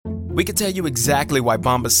We could tell you exactly why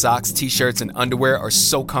Bombas socks, t-shirts, and underwear are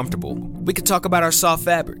so comfortable. We could talk about our soft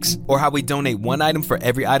fabrics, or how we donate one item for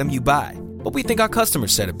every item you buy. But we think our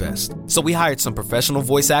customers said it best. So we hired some professional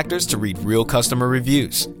voice actors to read real customer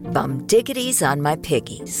reviews. Bum diggities on my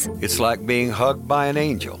piggies. It's like being hugged by an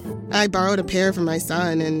angel. I borrowed a pair from my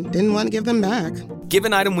son and didn't want to give them back. Give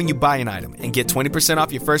an item when you buy an item and get 20%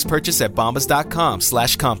 off your first purchase at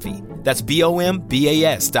bombas.com/comfy. That's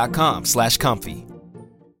BOMBAS.com/comfy.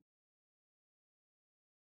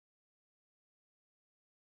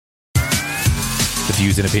 The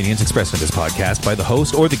views and opinions expressed in this podcast by the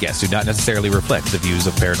host or the guest do not necessarily reflect the views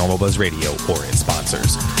of Paranormal Buzz Radio or its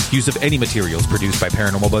sponsors. Use of any materials produced by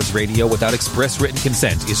Paranormal Buzz Radio without express written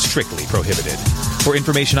consent is strictly prohibited. For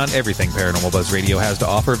information on everything Paranormal Buzz Radio has to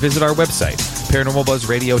offer, visit our website,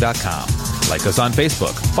 paranormalbuzzradio.com. Like us on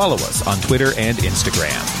Facebook, follow us on Twitter and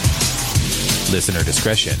Instagram. Listener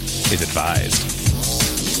discretion is advised.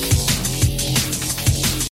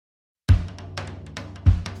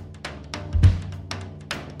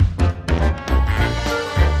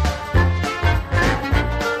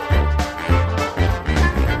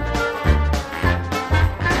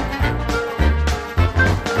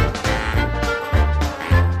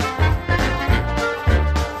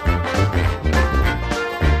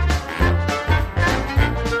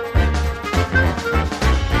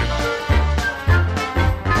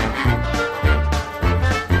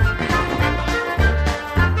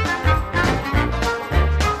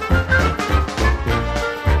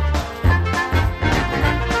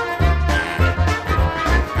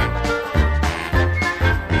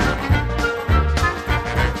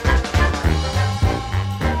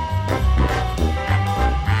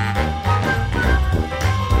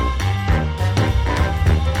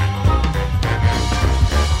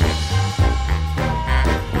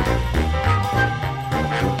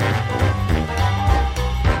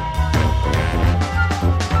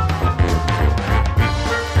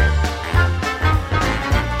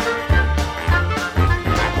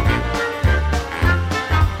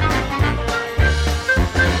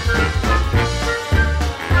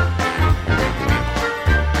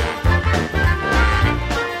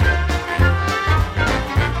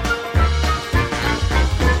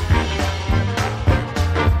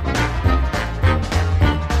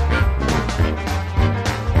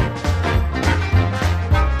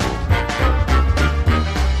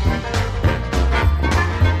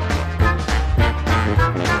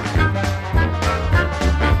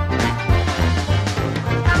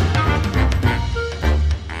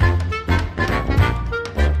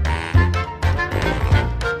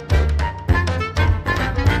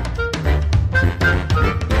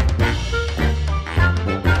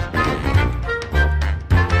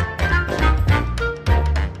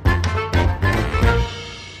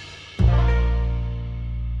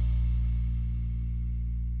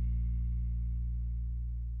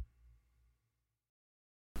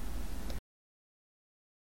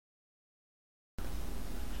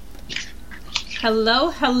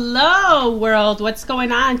 Hello world, what's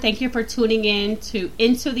going on? Thank you for tuning in to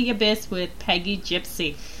Into the Abyss with Peggy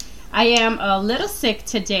Gypsy. I am a little sick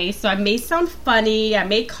today, so I may sound funny, I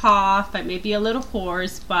may cough, I may be a little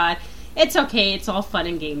hoarse, but it's okay. It's all fun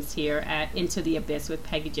and games here at Into the Abyss with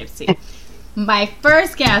Peggy Gypsy. My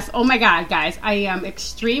first guest, oh my god guys, I am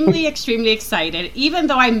extremely excited. Even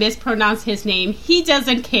though I mispronounce his name, he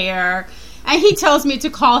doesn't care. And he tells me to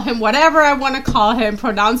call him whatever I want to call him,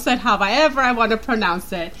 pronounce it however I want to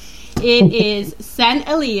pronounce it. It is Sen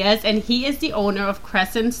Elias, and he is the owner of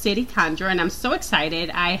Crescent City Conjure, and I'm so excited.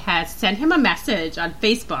 I had sent him a message on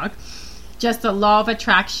Facebook, just a law of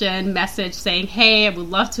attraction message saying, hey, I would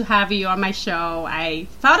love to have you on my show. I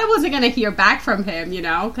thought I wasn't going to hear back from him, you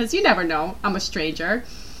know, because you never know. I'm a stranger.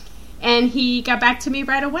 And he got back to me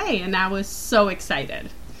right away, and I was so excited.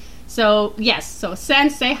 So, yes, so Sen,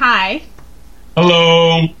 say hi.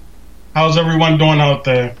 Hello. How's everyone doing out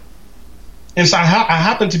there? And so I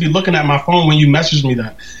happened to be looking at my phone when you messaged me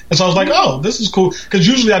that. And so I was like, oh, this is cool. Because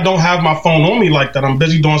usually I don't have my phone on me like that. I'm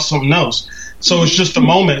busy doing something else. So it's just a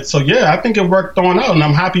moment. So, yeah, I think it worked on out. And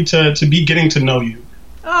I'm happy to be getting to know you.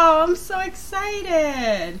 Oh, I'm so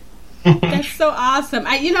excited. That's so awesome.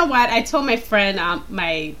 You know what? I told my friend,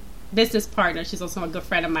 my business partner, she's also a good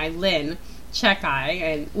friend of mine, Lynn Checkeye,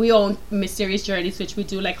 and we own Mysterious Journeys, which we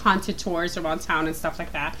do like haunted tours around town and stuff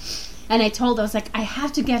like that. And I told her, I was like, I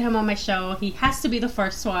have to get him on my show. He has to be the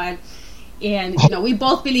first one. And, you know, we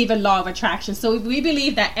both believe in law of attraction. So we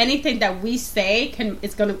believe that anything that we say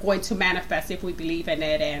is going to manifest if we believe in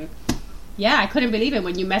it. And, yeah, I couldn't believe it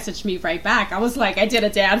when you messaged me right back. I was like, I did a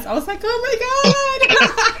dance. I was like, oh, my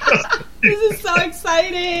God. This is so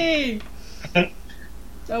exciting.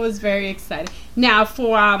 That was very exciting. Now,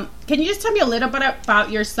 can you just tell me a little bit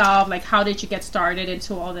about yourself? Like, how did you get started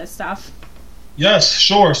into all this stuff? Yes,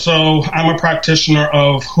 sure. So I'm a practitioner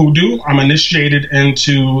of hoodoo. I'm initiated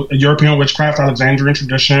into European witchcraft, Alexandrian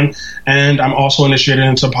tradition, and I'm also initiated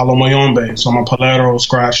into Palo Mayombe. So I'm a Palero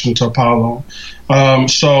scratched into Palo.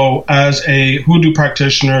 So as a hoodoo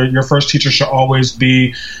practitioner, your first teacher should always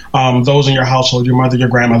be those in your household, your mother, your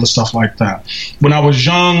grandmother, stuff like that. When I was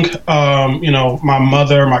young, my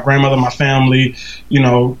mother, my grandmother, my family,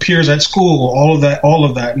 peers at school, all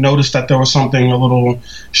of that noticed that there was something a little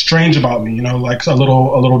strange about me, like a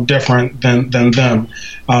little different than them.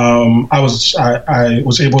 I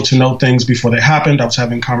was able to know things before they happened. I was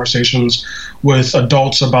having conversations with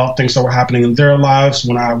adults about things that were happening in their lives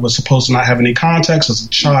when I was supposed to not have any context as a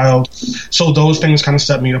child. So those things kind of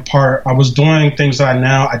set me apart. I was doing things that I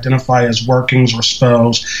now identify as workings or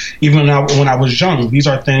spells, even when I was young. These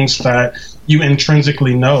are things that you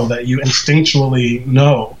intrinsically know, that you instinctually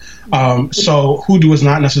know. So hoodoo is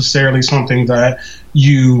not necessarily something that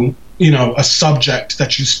a subject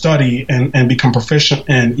that you study and become proficient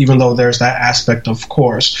in, even though there's that aspect, of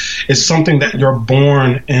course. It's something that you're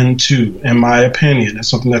born into, in my opinion. It's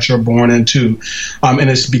something that you're born into. And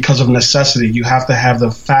it's because of necessity. You have to have the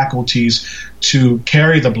faculties to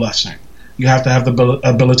carry the blessing. You have to have the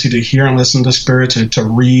ability to hear and listen to spirit, to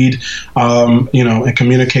read, and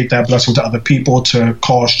communicate that blessing to other people, to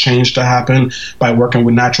cause change to happen by working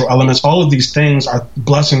with natural elements. All of these things are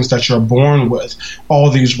blessings that you're born with. All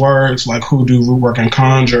these words like hoodoo, root work, and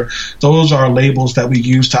conjure, those are labels that we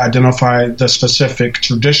use to identify the specific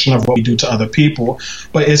tradition of what we do to other people.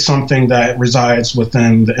 But it's something that resides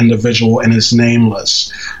within the individual and is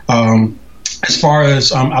nameless. As far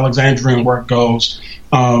as Alexandrian work goes,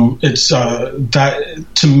 it's that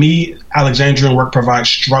to me, Alexandrian work provides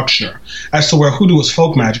structure as to where hoodoo is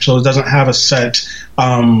folk magic, so it doesn't have a set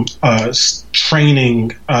training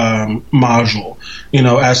module,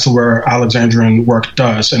 as to where Alexandrian work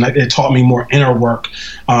does, and it taught me more inner work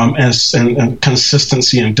and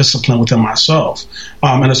consistency and discipline within myself.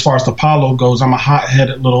 And as far as the Palo goes, I'm a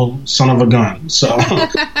hot-headed little son of a gun, so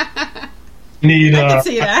I can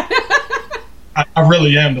see that. I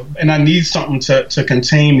really am, and I need something to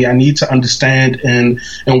contain me. I need to understand and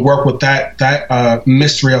work with that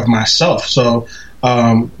mystery of myself. So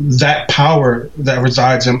that power that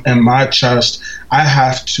resides in my chest, I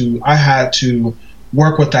had to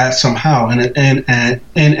work with that somehow in an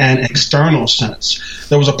external sense.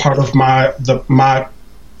 There was a part of my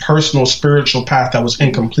personal spiritual path that was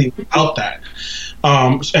incomplete without that.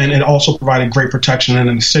 And it also provided great protection. And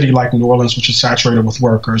in a city like New Orleans, which is saturated with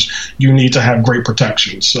workers, you need to have great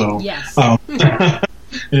protection. So, yes.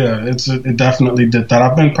 Yeah, it definitely did that.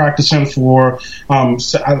 I've been practicing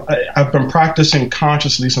I've been practicing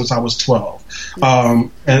consciously since I was 12.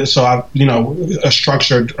 And so I've, a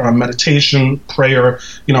structured meditation, prayer,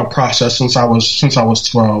 process since I was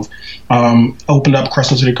 12. Opened up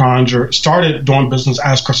Crescent City Conjure, started doing business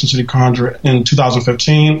as Crescent City Conjure in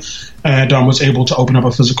 2015, and was able to open up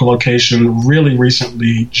a physical location really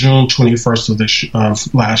recently, June 21st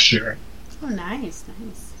of last year. Oh, nice.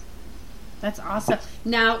 That's awesome.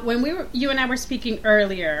 Now, when you and I were speaking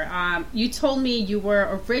earlier, you told me you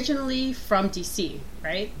were originally from DC,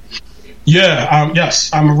 right? Yeah, yes.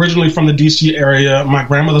 I'm originally from the DC area. My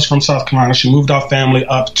grandmother's from South Carolina. She moved our family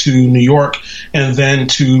up to New York and then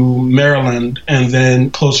to Maryland and then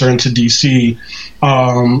closer into DC.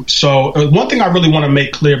 So one thing I really want to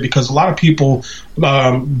make clear, because a lot of people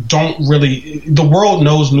the world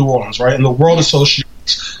knows New Orleans, right? And the world associates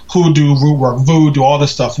hoodoo, root work, voodoo, all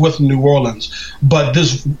this stuff with New Orleans. But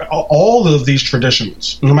all of these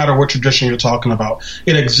traditions, no matter what tradition you're talking about,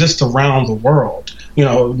 it exists around the world.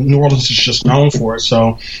 New Orleans is just known for it.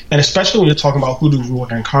 So, and especially when you're talking about hoodoo, root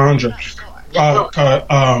work, and conjure,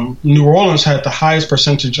 New Orleans had the highest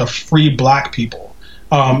percentage of free black people.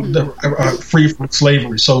 Free from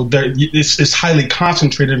slavery. So it's highly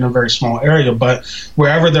concentrated in a very small area, but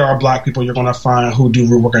wherever there are black people, you're going to find hoodoo,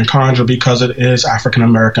 root work, and conjure, because it is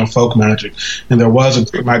African-American folk magic. And there was a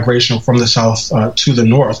great migration from the South to the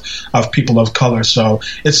North of people of color. So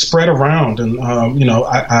it's spread around. And,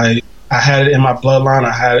 I had it in my bloodline.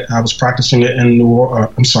 I was practicing it in in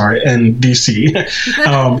DC.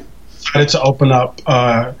 Decided to open up,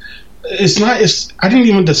 I didn't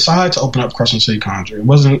even decide to open up Crescent City Conjure. It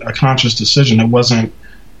wasn't a conscious decision. It wasn't.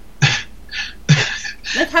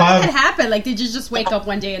 Like, how did it happen? Like, did you just wake up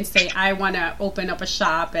one day and say, I want to open up a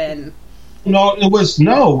shop? And it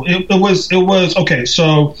was okay.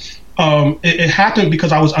 So it happened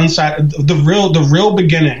because I was unsatisfied. The real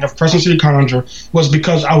beginning of Crescent City Conjure was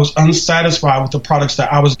because I was unsatisfied with the products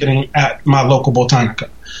that I was getting at my local Botanica.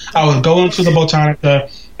 I would go into the Botanica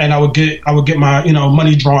and I would get my,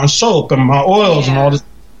 money drawn soap and my oils and all this,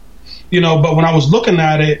 but when I was looking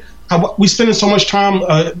at it, we spending so much time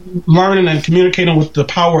learning and communicating with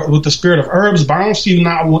the spirit of herbs, but I don't see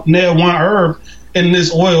not one herb in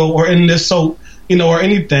this oil or in this soap, or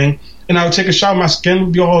anything. And I would take a shower, my skin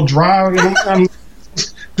would be all dry. I'm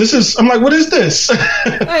like, what is this?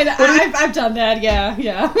 I've done that, yeah.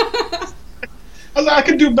 I was like, I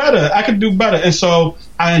could do better. And so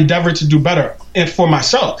I endeavored to do better and for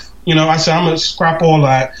myself. I said, I'm going to scrap all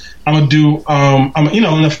that. I'm going to do,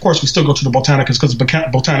 and of course we still go to the Botanicas because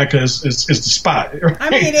Botanica is the spot. Right? I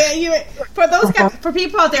mean, for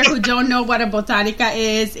people out there who don't know what a Botanica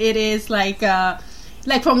is, it is like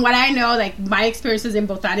from what I know, like my experiences in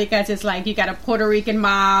Botanicas is like you got a Puerto Rican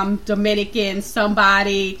mom, Dominican,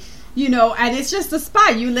 somebody, and it's just a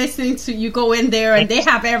spot. You go in there and they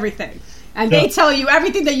have everything. And they tell you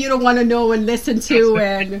everything that you don't want to know and listen to,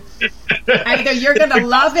 and either you're going to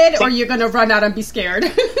love it or you're going to run out and be scared.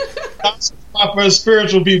 That's for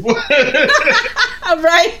spiritual people.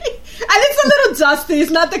 Right? And it's a little dusty. It's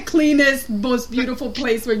not the cleanest, most beautiful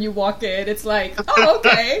place when you walk in. It's like, oh,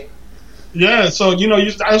 okay. Yeah, so,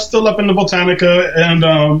 I was still up in the Botanica,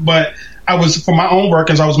 and but I was, for my own work,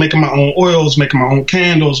 as I was making my own oils, making my own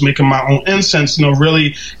candles, making my own incense,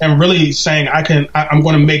 really saying I'm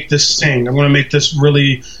going to make this sing. I'm going to make this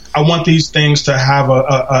really, I want these things to have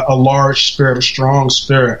a large spirit, a strong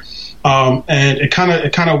spirit. And it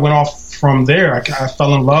kind of went off from there. I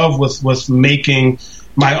fell in love with making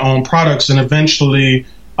my own products, and eventually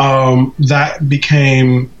that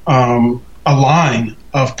became a line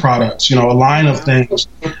of products, a line of things,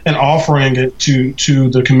 and offering it to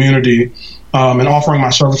the community, and offering my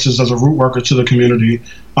services as a root worker to the community.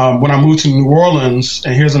 When I moved to New Orleans,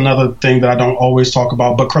 and here's another thing that I don't always talk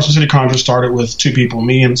about, but Crescent City Conjure started with two people,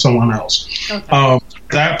 me and someone else. Okay.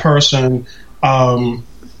 That person, I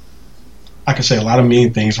could say a lot of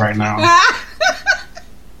mean things right now.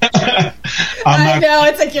 I know,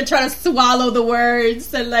 it's like you're trying to swallow the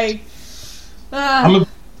words and like... I'm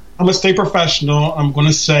going to stay professional. I'm going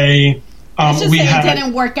to say it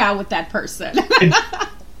didn't work out with that person.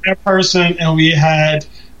 And we had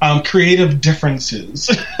creative differences.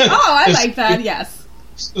 Oh, I like that. Yes.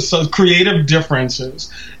 So creative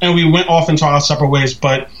differences, and we went off into our separate ways.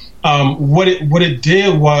 But what it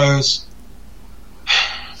did was,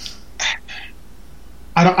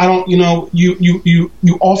 I don't. You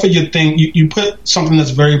offer your thing. You put something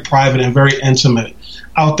that's very private and very intimate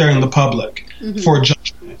out there in the public for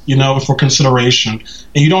judgment, for consideration,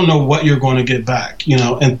 and you don't know what you're going to get back,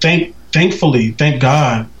 and thankfully, thank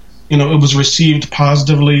God, it was received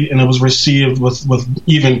positively, and it was received with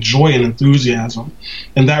even joy and enthusiasm,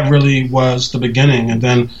 and that really was the beginning. And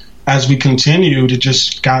then as we continued, it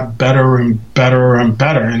just got better and better and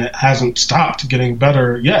better, and it hasn't stopped getting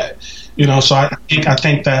better yet. So I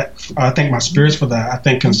thank my spirits for that. I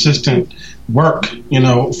think consistent work,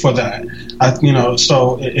 for that.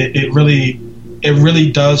 So it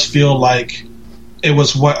really does feel like it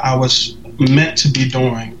was what I was meant to be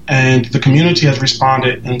doing, and the community has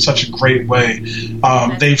responded in such a great way.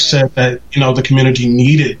 They've said that the community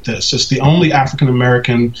needed this. It's the only African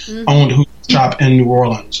American owned hookah shop in New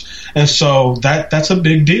Orleans, and so that's a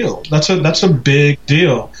big deal. That's a big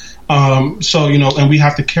deal. So, and we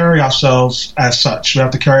have to carry ourselves as such. We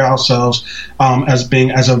have to carry ourselves as being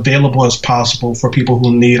as available as possible for people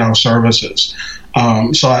who need our services.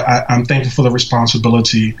 So I'm thankful for the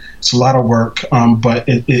responsibility. It's a lot of work, but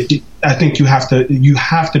I think you have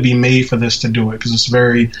to be made for this to do it, because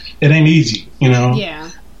it ain't easy, Yeah.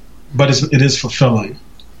 But it is fulfilling.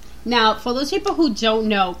 Now, for those people who don't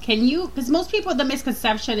know, because most people, the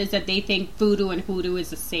misconception is that they think voodoo and hoodoo is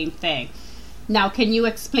the same thing. Now, can you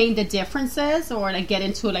explain the differences, or get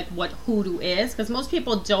into what hoodoo is? Because most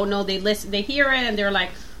people don't know. They hear it, and they're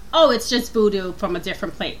like, "Oh, it's just voodoo from a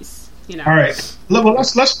different place." All right. Well,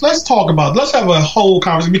 let's talk about. Let's have a whole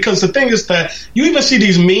conversation, because the thing is that you even see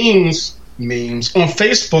these memes on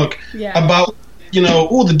Facebook about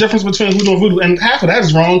the difference between hoodoo and voodoo, and half of that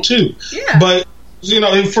is wrong too. Yeah. But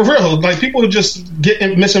for real, people who just get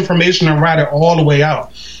misinformation and write it all the way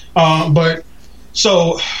out.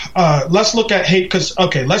 So let's look at hate, because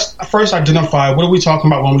let's first identify what are we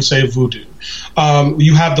talking about when we say voodoo.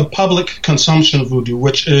 You have the public consumption voodoo,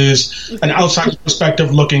 which is an outside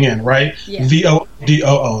perspective looking in, right? Yeah.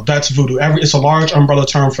 VODOO. That's voodoo. It's a large umbrella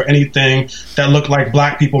term for anything that look like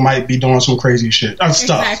black people might be doing some crazy shit.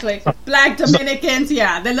 Stuff. Exactly. Black Dominicans,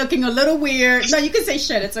 yeah, they're looking a little weird. No, you can say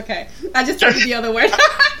shit. It's okay. I just took the other word.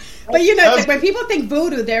 But you know, it's like when people think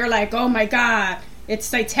voodoo, they're like, oh my God, it's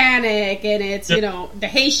satanic, and it's, you know, the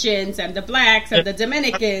Haitians and the blacks and the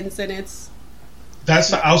Dominicans, and it's...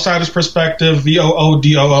 That's the outsider's perspective.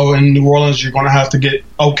 VOODOO in New Orleans, you're going to have to get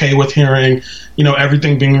okay with hearing, you know,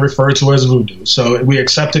 everything being referred to as voodoo. So we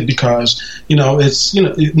accept it because, you know, it's, you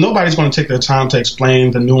know, nobody's going to take their time to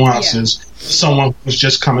explain the nuances to someone who's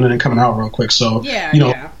just coming in and coming out real quick. So, you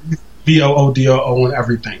know, VOODOO and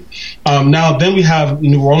everything. Now, then we have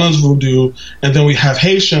New Orleans voodoo, and then we have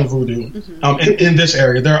Haitian voodoo. In this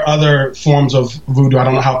area, there are other forms of voodoo. I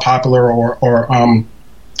don't know how popular or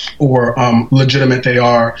legitimate they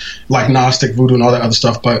are, like Gnostic voodoo and all that other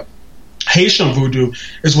stuff. But Haitian voodoo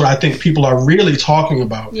is what I think people are really talking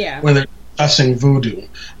about when they're discussing voodoo.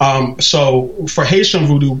 So for Haitian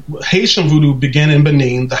voodoo began in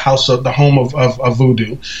Benin, the home of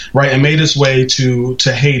voodoo, right, and made its way to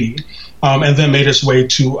Haiti. And then made its way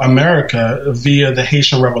to America via the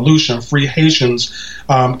Haitian Revolution. Free Haitians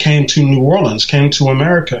came to New Orleans, came to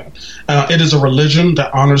America. It is a religion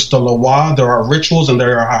that honors the Loa. There are rituals, and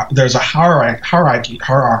there's a hierarchy.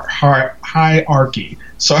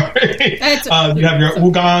 Sorry. You have your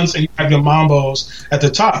Ugans and you have your Mambos at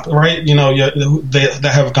the top, right? You know, they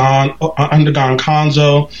have undergone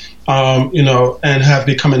Kanzo. You know, and have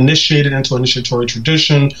become initiated into initiatory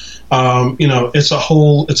tradition. You know, it's a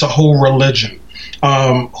whole religion.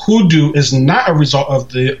 Hoodoo is not a result of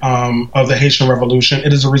the Haitian Revolution.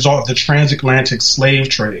 It is a result of the transatlantic slave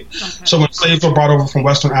trade. Okay. So when slaves were brought over from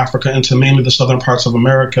Western Africa into mainly the southern parts of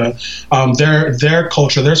America, their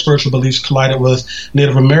culture, their spiritual beliefs collided with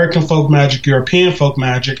Native American folk magic, European folk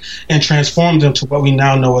magic, and transformed them to what we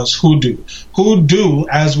now know as hoodoo. Hoodoo,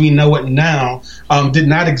 as we know it now, did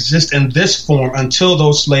not exist in this form until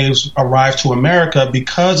those slaves arrived to America,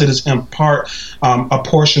 because it is in part a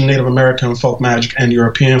portion Native American folk magic and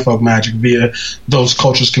European folk magic via those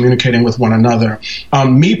cultures communicating with one another.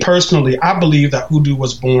 Me personally, I believe that hoodoo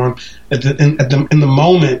was born in the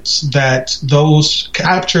moments that those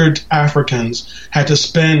captured Africans had to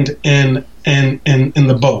spend in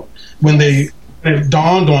the boat, when it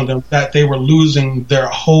dawned on them that they were losing their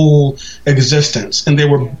whole existence, and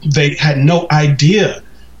they had no idea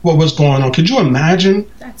what was going on. Could you imagine?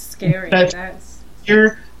 That's scary. That's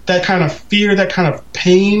fear, that kind of fear, that kind of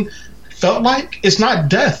pain felt like. It's not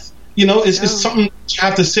death, you know. It's something you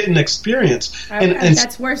have to sit and experience. And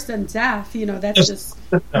that's worse than death. You know, that's just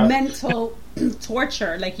mental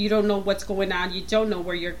torture. Like, you don't know what's going on. You don't know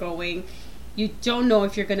where you're going. You don't know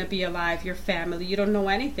if you're going to be alive, your family. You don't know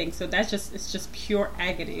anything. So it's just pure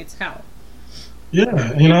agony. It's hell.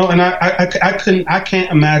 Yeah, you know, and I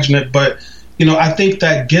can't imagine it, but you know, I think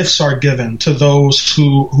that gifts are given to those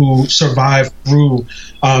who survive through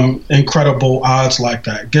incredible odds like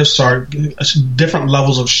that. Gifts are different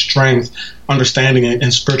levels of strength, understanding,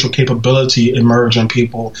 and spiritual capability emerge in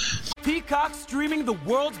people. Peacock streaming the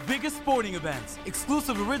world's biggest sporting events,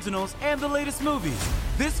 exclusive originals, and the latest movies.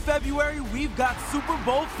 This February, we've got Super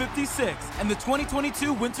Bowl 56 and the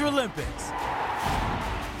 2022 Winter Olympics.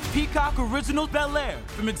 Peacock Original Bel Air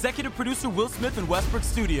from executive producer Will Smith and Westbrook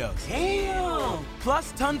Studios. Damn!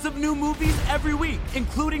 Plus tons of new movies every week,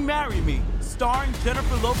 including Marry Me, starring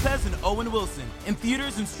Jennifer Lopez and Owen Wilson. In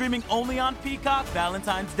theaters and streaming only on Peacock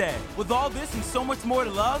Valentine's Day. With all this and so much more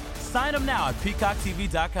to love, sign up now at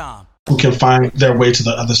peacocktv.com. Who can find their way to the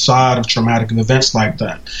other side of traumatic events like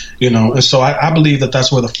that, you know. And so I believe that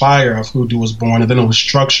that's where the fire of hoodoo was born, and then it was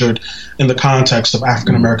structured in the context of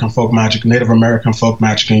African American folk magic, Native American folk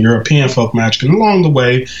magic, and European folk magic. And along the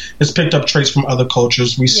way, it's picked up traits from other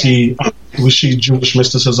cultures. We see Jewish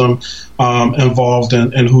mysticism involved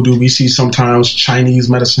in hoodoo. We see sometimes Chinese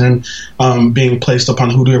medicine being placed upon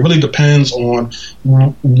hoodoo. It really depends on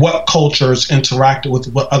what cultures interacted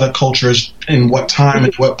with what other cultures in what time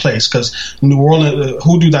and what place. Because New Orleans,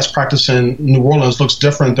 hoodoo that's practiced in New Orleans looks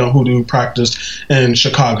different than hoodoo practiced in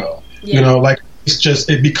Chicago. Yeah. You know, like it's just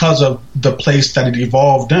because of the place that it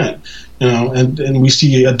evolved in. You know, and we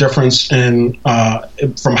see a difference in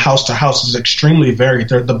from house to house is extremely varied.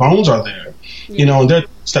 The bones are there. Yeah. You know, and there's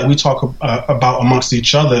that we talk about amongst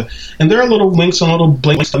each other, and there are little winks and little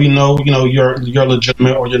blinks that we know. You know, you're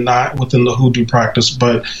legitimate or you're not within the hoodoo practice,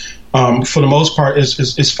 but. For the most part,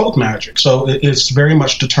 is folk magic. So it's very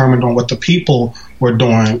much determined on what the people were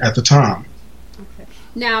doing at the time. Okay.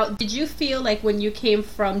 Now, did you feel like when you came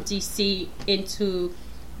from D.C. into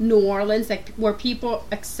New Orleans? Like, were people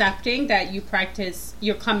accepting that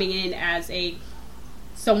you're coming in as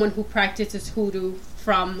someone who practices hoodoo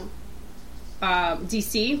from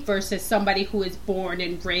DC versus somebody who is born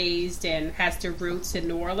and raised and has their roots in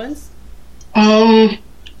New Orleans? I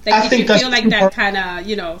think you feel like that kind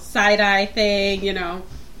of, side-eye thing,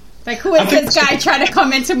 Like, who is this guy trying to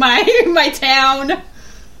come into my town?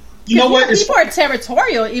 You know what? People are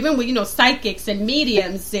territorial, even with, psychics and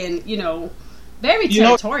mediums and, very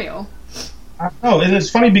territorial. I know, and it's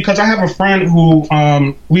funny because I have a friend who,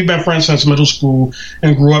 we've been friends since middle school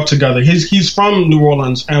and grew up together. He's from New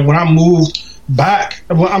Orleans, and when I moved when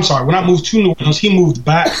I moved to New Orleans, he moved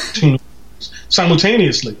back to New Orleans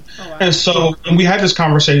simultaneously. Oh, wow. And so we had this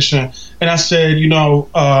conversation, and I said,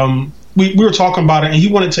 we were talking about it, and he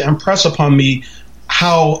wanted to impress upon me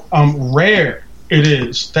how rare it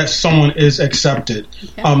is that someone is accepted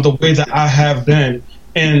the way that I have been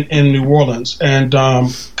in New Orleans. And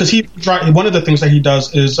because one of the things that he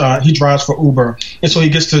does is he drives for Uber, and so he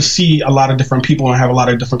gets to see a lot of different people and have a lot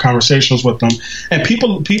of different conversations with them. And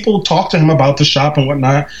people talk to him about the shop and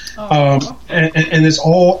whatnot. And it's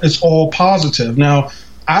all positive. Now,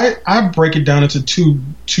 I break it down into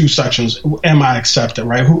two sections. Am I accepted?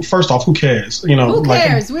 Right? First off, who cares? Who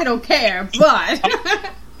cares? We don't care, but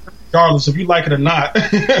regardless if you like it or not.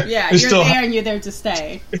 Yeah, you're there and you're there to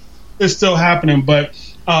stay. It's still happening, but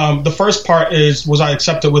the first part was I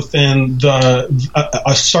accepted within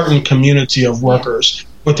a certain community of workers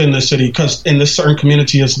within the city, because in this certain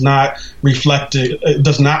community it does not reflect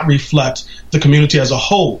the community as a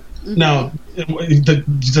whole. Mm-hmm. Now,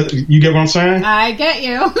 you get what I'm saying? I get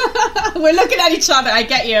you. We're looking at each other. I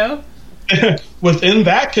get you. Within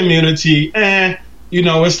that community,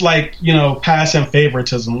 it's like, passing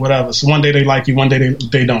favoritism, whatever. So one day they like you, one day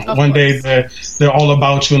they don't. Of one course. Day they're all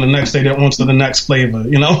about you, and the next day they're on to the next flavor,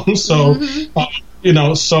 So,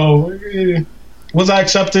 was I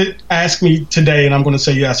accepted? Ask me today, and I'm going to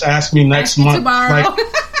say yes. Ask me next month. Tomorrow.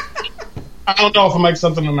 I don't know if I'm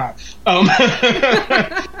accepted or not.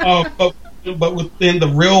 But within the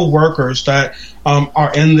real workers that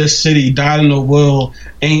are in this city, dyed in the wool,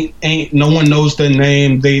 ain't no one knows their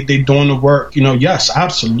name. They doing the work. Yes,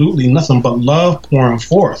 absolutely, nothing but love pouring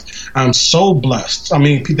forth. I'm so blessed. I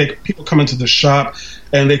mean, people come into the shop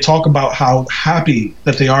and they talk about how happy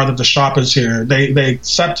that they are that the shop is here. They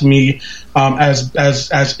accept me as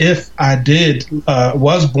if I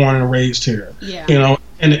was born and raised here. Yeah.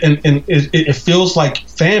 And it feels like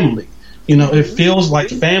family. It feels like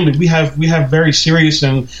family. We have very serious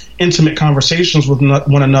and intimate conversations with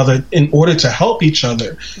one another in order to help each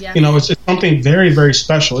other. Yeah. It's something very, very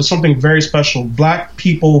special. It's something very special. Black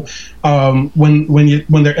people, when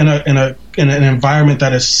they're in an environment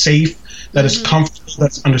that is safe, that is comfortable,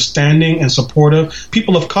 that's understanding and supportive.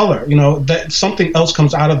 People of color, that something else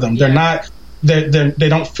comes out of them. They're not. They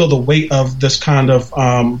don't feel the weight of this kind of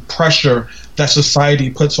pressure that society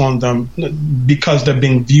puts on them because they're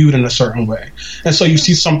being viewed in a certain way. And so you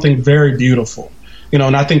see something very beautiful,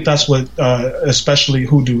 and I think that's what especially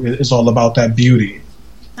hoodoo is all about, that beauty.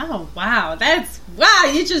 Oh, wow.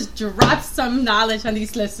 You just dropped some knowledge on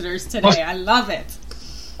these listeners today. I love it.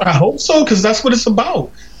 I hope so, because that's what it's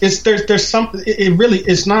about. There's something. It really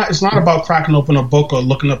it's not about cracking open a book or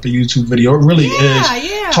looking up a YouTube video. It really is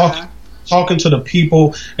talking to the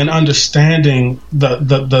people and understanding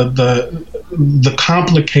the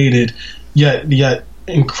complicated yet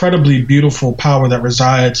incredibly beautiful power that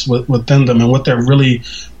resides within them, and what they're really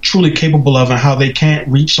truly capable of, and how they can't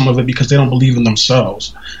reach some of it because they don't believe in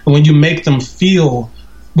themselves. And when you make them feel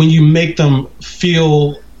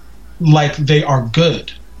like they are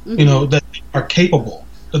good, that they are capable,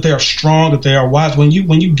 that they are strong, that they are wise. When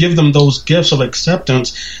you give them those gifts of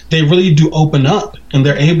acceptance, they really do open up, and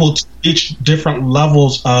they're able to reach different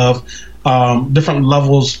levels of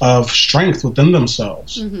strength within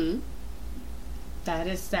themselves. Mm-hmm. That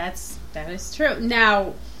is true.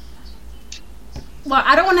 Now, well,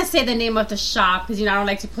 I don't want to say the name of the shop because I don't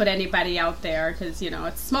like to put anybody out there because it's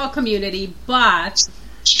a small community, but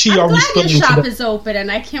I'm glad your shop is open, and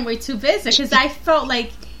I can't wait to visit because I felt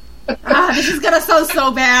like. This is gonna sound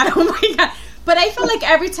so bad. Oh my god! But I feel like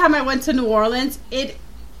every time I went to New Orleans, it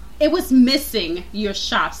was missing your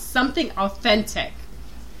shop, something authentic,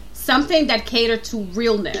 something that catered to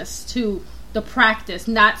realness, to the practice,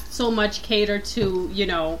 not so much catered to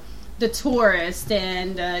the tourist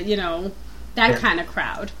and that kind of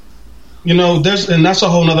crowd. And that's a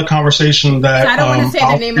whole nother conversation that I don't want to say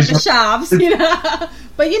the name of the shops,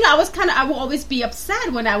 But I will always be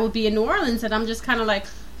upset when I would be in New Orleans, and I'm just kind of like,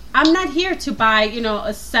 I'm not here to buy, a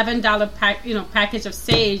 $7 package of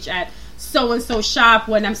sage at so-and-so shop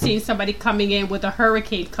when I'm seeing somebody coming in with a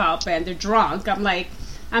hurricane cup and they're drunk. I'm like,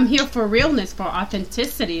 I'm here for realness, for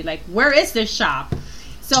authenticity. Like, where is this shop?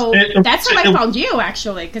 So that's how I found you,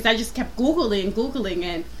 actually, because I just kept Googling,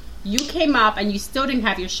 and you came up and you still didn't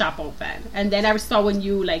have your shop open. And then I saw when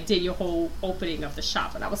you like did your whole opening of the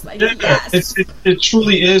shop, and I was like, yes. It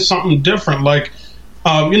truly is something different. Like,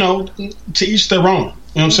 you know, to each their own. You know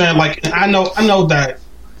what I'm saying? Like, I know that.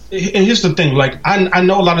 And here's the thing. Like, I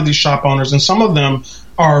know a lot of these shop owners, and some of them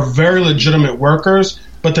are very legitimate workers,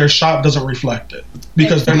 but their shop doesn't reflect it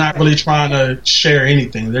because they're not really trying to share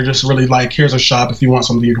anything. They're just really like, here's a shop. If you want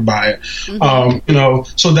something, you can buy it. Mm-hmm. You know,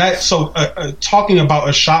 so talking about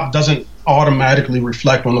a shop doesn't automatically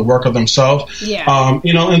reflect on the work of themselves. Yeah.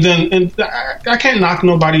 You know, and I can't knock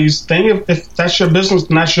nobody's thing. If that's your business,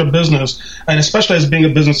 then that's your business. And especially as being a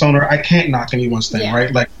business owner, I can't knock anyone's thing,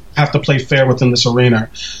 right? Like, have to play fair within this arena.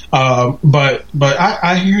 But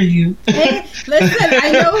I hear you. Hey, listen,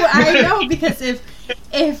 I know, because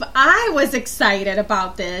if I was excited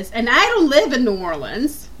about this, and I don't live in New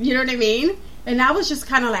Orleans, you know what I mean? And I was just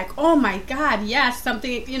kind of like, oh my God, yes,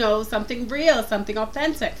 something, you know, something real, something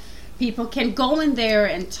authentic. People can go in there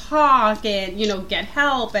and talk and, you know, get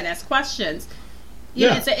help and ask questions.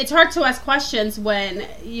 Yeah. It's hard to ask questions when,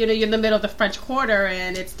 you know, you're in the middle of the French Quarter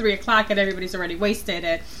and it's 3:00 and everybody's already wasted.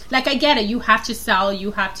 And, like, I get it. You have to sell.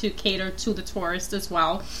 You have to cater to the tourist as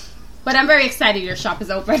well. But I'm very excited your shop is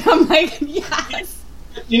open. I'm like, yes.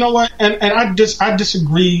 You know what? And I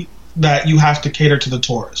disagree that you have to cater to the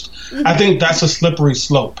tourist. Mm-hmm. I think that's a slippery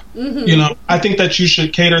slope. Mm-hmm. You know, I think that you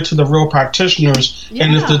should cater to the real practitioners. Yeah.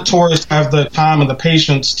 And if the tourists have the time and the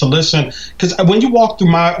patience to listen, because when you walk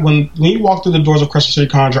through when you walk through the doors of Crescent City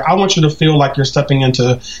Conjure, I want you to feel like you're stepping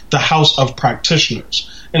into the house of practitioners.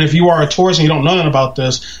 And if you are a tourist and you don't know nothing about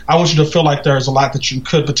this, I want you to feel like there's a lot that you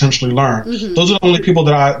could potentially learn. Mm-hmm. Those are the only people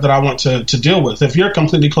that I want to deal with. If you're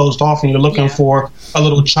completely closed off and you're looking for a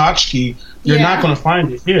little tchotchke, you're not going to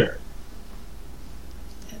find it here.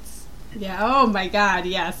 Yeah. Oh my God.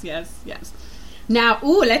 Yes. Now,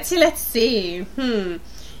 let's see.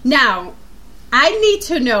 Now, I need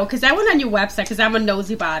to know, because I went on your website, because I'm a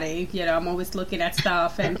nosy body. You know, I'm always looking at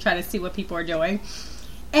stuff and trying to see what people are doing.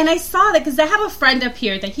 And I saw that because I have a friend up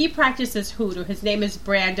here that he practices hoodoo. His name is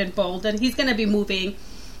Brandon Bolden. He's going to be moving,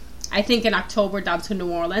 I think, in October down to New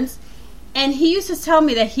Orleans. And he used to tell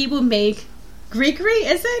me that he will make grigri,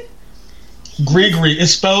 is it? Grigri.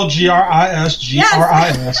 It's spelled Gris.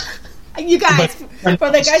 Gris. You guys,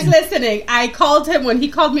 for the guys listening, I called him when he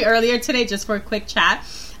called me earlier today just for a quick chat.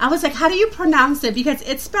 I was like, how do you pronounce it? Because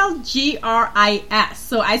it's spelled Gris.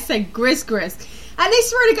 So I said gris. And I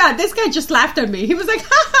swear to God, this guy just laughed at me. He was like, ha,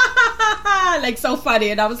 ha, ha, ha, ha, like so funny.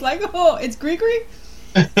 And I was like, oh, it's grigri?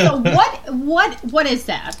 So what is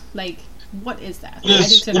that? Like, what is that? What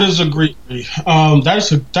is a grigri?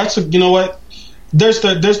 That's a, you know what? There's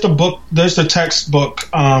the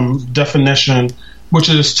textbook definition, which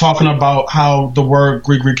is talking about how the word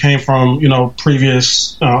grigri came from, you know,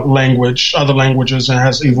 previous other languages, and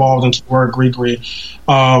has evolved into the word grigri,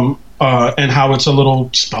 and how it's a little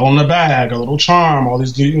spell in the bag, a little charm. All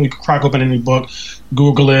these, you can crack open any book,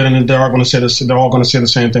 Google it, and they're all going to say this. They're all going to say the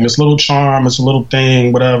same thing. It's a little charm. It's a little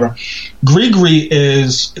thing. Whatever. Grigri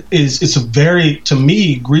to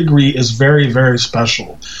me, grigri is very, very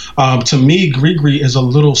special. To me, grigri is a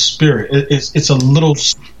little spirit. It's a little.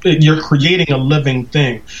 You're creating a living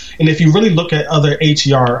thing. And if you really look at other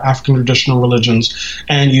ATR, African traditional religions,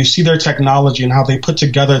 and you see their technology and how they put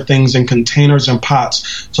together things in containers and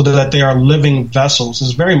pots so that they are living vessels,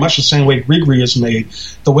 it's very much the same way grigri is made.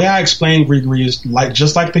 The way I explain grigri is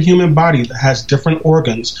just like the human body that has different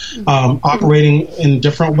organs operating in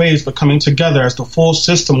different ways but coming together as the full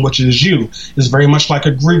system, which is you, is very much like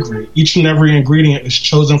a grigri. Each and every ingredient is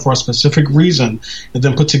chosen for a specific reason and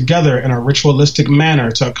then put together in a ritualistic manner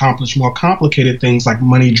to accomplish more complicated things like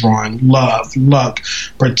money drawing, love, luck,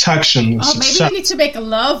 protection, success. Maybe you need to make a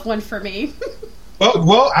love one for me.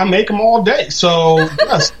 well, I make them all day, so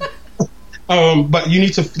yes. But you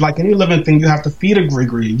need to, like any living thing, you have to feed a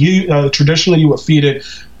grigri. Traditionally, you would feed it.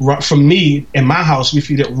 For me, in my house, we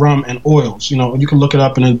feed it rum and oils. You know, you can look it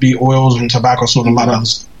up, and it'd be oils and tobacco, salt, and a lot of other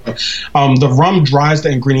stuff. The rum dries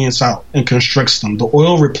the ingredients out and constricts them. The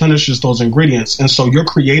oil replenishes those ingredients, and so you're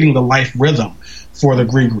creating the life rhythm for the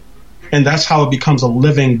grigri, and that's how it becomes a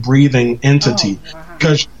living, breathing entity,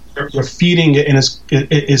 because you're feeding it, and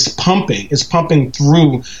it's pumping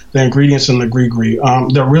through the ingredients in the grigri.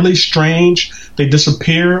 They're really strange. They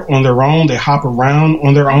disappear on their own. They hop around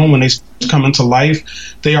on their own when they come into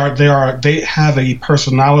life. They have a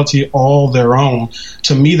personality all their own.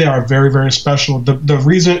 To me, they are very, very special. The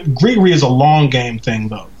reason grigri is a long game thing,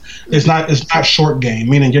 though. It's not short game,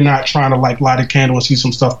 meaning you're not trying to like light a candle and see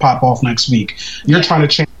some stuff pop off next week. You're trying to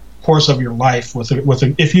change the course of your life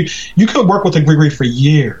if you could work with a Grigri for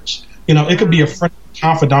years. You know, it could be a friend,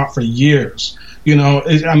 confidant for years. You know,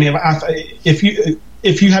 I mean, if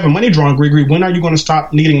you have a money drawing Grigri, when are you going to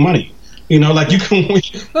stop needing money? You know, like you can. We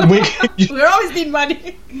always need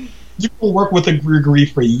money. You can work with a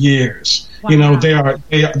Grigri for years. Wow. You know, they are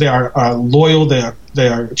loyal. They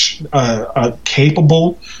are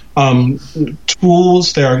capable.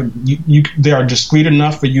 Tools. They are discreet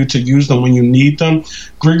enough for you to use them when you need them.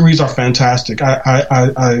 Grigris are fantastic.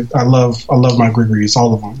 I love my Grigris,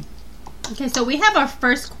 all of them. Okay, so we have our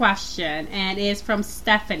first question, and it's from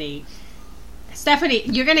Stephanie. Stephanie,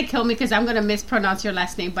 you're going to kill me because I'm going to mispronounce your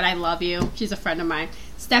last name, but I love you. She's a friend of mine.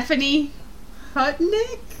 Stephanie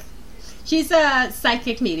Hutnick? She's a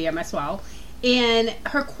psychic medium as well. And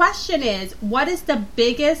her question is, what is the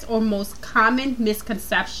biggest or most common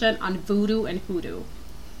misconception on voodoo and hoodoo?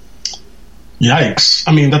 Yikes.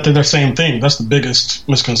 I mean, that they're the same thing. That's the biggest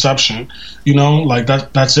misconception. You know, like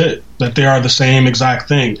that's it. That they are the same exact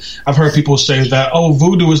thing. I've heard people say that, oh,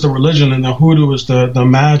 voodoo is the religion and the hoodoo is the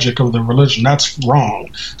magic of the religion. That's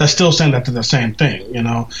wrong. That's still saying that they're the same thing, you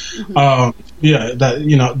know. That,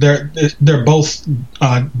 you know, they're both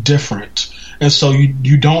different. And so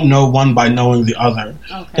you don't know one by knowing the other.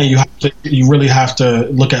 Okay. And you really have to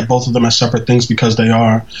look at both of them as separate things because they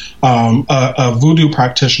are. A voodoo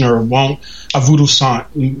practitioner a voodoo sant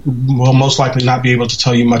will most likely not be able to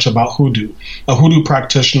tell you much about hoodoo. A hoodoo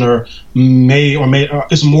practitioner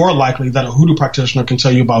is more likely that a hoodoo practitioner can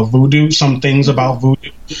tell you about voodoo, some things about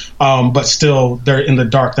voodoo, but still they're in the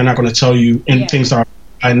dark. They're not going to tell you things that are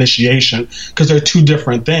by initiation because they're two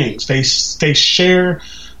different things. They share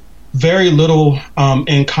very little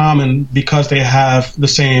in common because they have the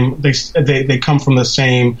same. They come from the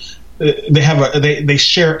same. They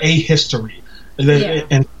share a history,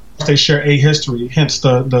 and they share a history. Hence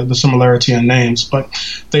the similarity in names, but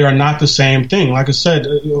they are not the same thing. Like I said,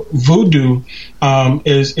 voodoo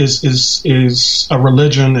is a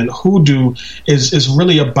religion, and hoodoo is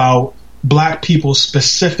really about Black people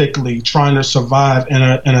specifically trying to survive in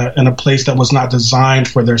a place that was not designed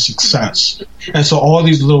for their success. And so all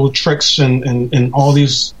these little tricks and all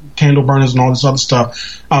these candle burners and all this other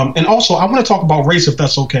stuff. And also, I want to talk about race, if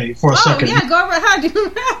that's okay, for a second. Yeah, go right ahead.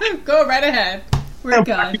 Go right ahead. We're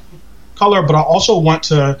good. Color, but I also want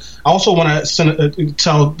to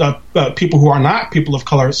tell people who are not people of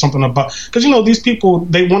color something about, because you know these people,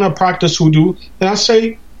 they want to practice hoodoo, and I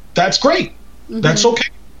say that's great, that's okay.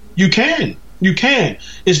 You can.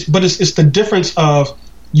 It's the difference of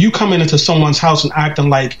you coming into someone's house and acting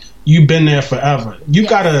like you've been there forever. You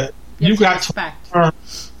have to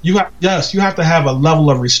have a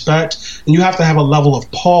level of respect, and you have to have a level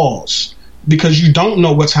of pause because you don't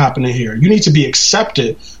know what's happening here. You need to be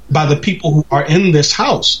accepted by the people who are in this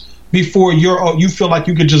house before you feel like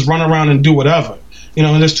you could just run around and do whatever. You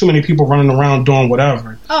know, and there's too many people running around doing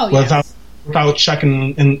whatever without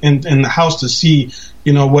checking in the house to see,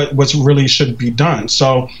 you know, what's really should be done.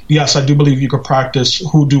 So yes, I do believe you could practice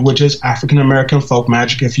hoodoo, which is African American folk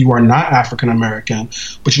magic, if you are not African American,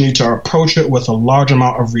 but you need to approach it with a large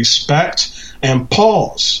amount of respect and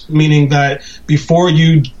pause, meaning that before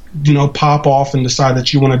you pop off and decide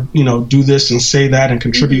that you want to do this and say that and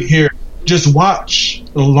contribute here, just watch,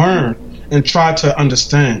 learn, and try to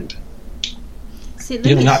understand. See,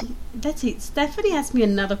 let's see. Stephanie asked me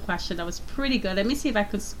another question that was pretty good. Let me see if I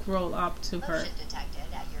could scroll up to her.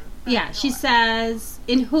 Yeah, she says,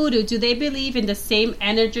 in hoodoo, do they believe in the same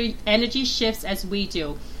energy shifts as we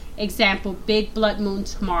do? Example, big blood moon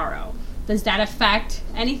tomorrow. Does that affect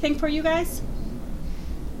anything for you guys?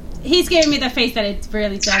 He's giving me the face that it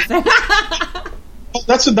really doesn't.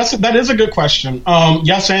 That is a good question.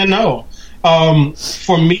 Yes and no.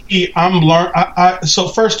 For me, so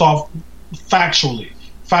first off, factually,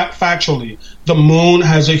 the moon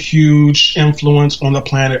has a huge influence on the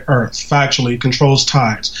planet Earth. Factually, it controls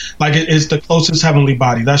tides. Like, it is the closest heavenly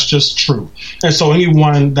body. That's just true. And so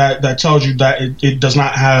anyone that tells you that it does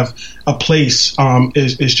not have a place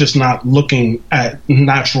is just not looking at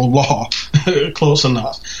natural law close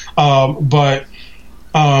enough. But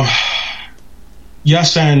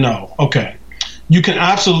yes and no. Okay. You can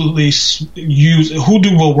absolutely use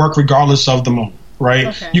hoodoo will work regardless of the moon. Right,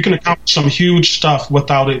 okay. You can accomplish some huge stuff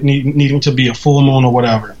without it needing to be a full moon or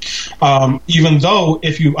whatever. Even though,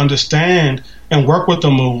 if you understand and work with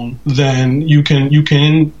the moon, then you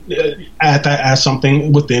can add that as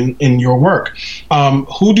something in your work.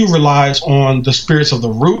 Hoodoo relies on the spirits of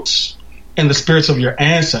the roots and the spirits of your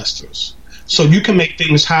ancestors. So you can make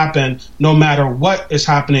things happen no matter what is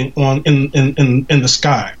happening in the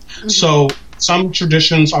sky. Mm-hmm. So some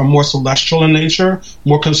traditions are more celestial in nature,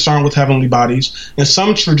 more concerned with heavenly bodies, and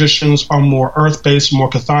some traditions are more earth-based,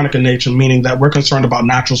 more chthonic in nature, meaning that we're concerned about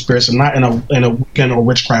natural spirits and not in a Wiccan or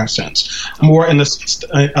witchcraft sense, more in the sense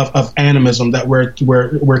of animism, that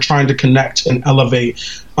we're trying to connect and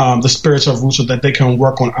elevate the spirits of Wu so that they can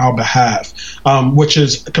work on our behalf, which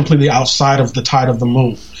is completely outside of the tide of the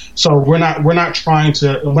moon. So we're not trying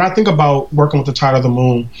to. When I think about working with the tide of the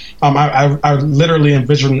moon, I literally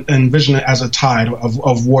envision it as a tide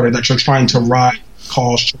of water that you're trying to ride,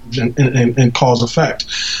 cause change and cause effect.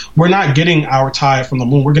 We're not getting our tide from the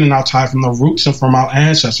moon. We're getting our tide from the roots and from our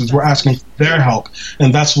ancestors. We're asking for their help,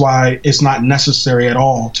 and that's why it's not necessary at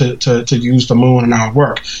all to use the moon in our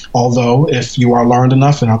work. Although, if you are learned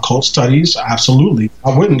enough in occult studies, absolutely,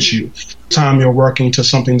 why wouldn't you? Time you're working to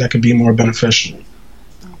something that could be more beneficial.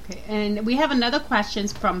 And we have another question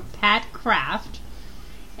from Pat Kraft.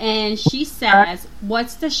 And she says,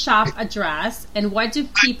 what's the shop address? And what do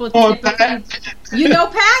people typically... Pat. You know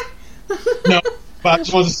Pat? No, but I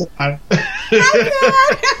just wanted to say hi.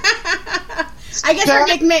 I guess her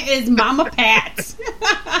nickname is Mama Pat.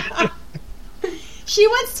 She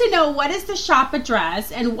wants to know, what is the shop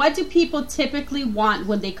address? And what do people typically want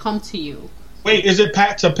when they come to you? Wait, is it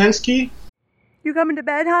Pat Topinski? You coming to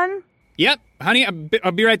bed, hon? Yep, honey,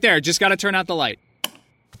 I'll be right there. Just gotta turn out the light.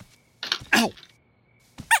 Ow!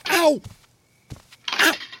 Ow!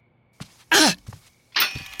 Ow! Ah!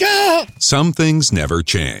 Go! Some things never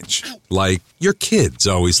change. Like your kids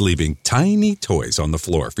always leaving tiny toys on the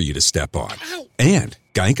floor for you to step on. Ow! And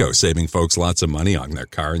Geico saving folks lots of money on their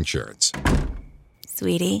car insurance.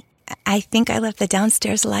 Sweetie, I think I left the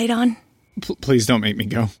downstairs light on. Please don't make me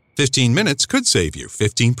go. 15 minutes could save you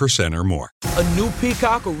 15% or more. A new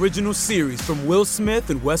Peacock original series from Will Smith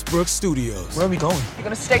and Westbrook Studios. Where are we going? You're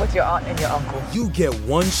gonna stay with your aunt and your uncle. You get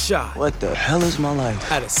one shot. What the hell is my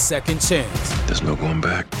life? At a second chance. There's no going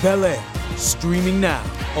back. Bel-Air, streaming now,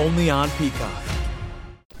 only on Peacock.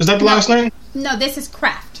 Is that the last name? No, this is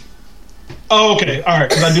Kraft. Oh, okay. All right,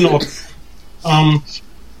 because I do know.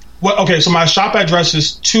 Okay, so my shop address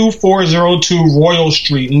is 2402 Royal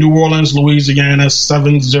Street, New Orleans, Louisiana,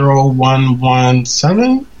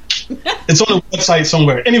 70117. It's on the website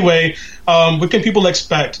somewhere. Anyway, what can people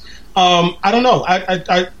expect? I don't know.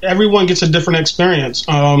 I everyone gets a different experience.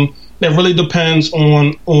 It really depends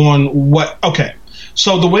on what. Okay.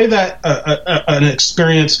 So the way that an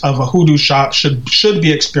experience of a hoodoo shop should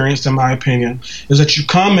be experienced, in my opinion, is that you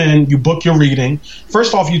come in, you book your reading.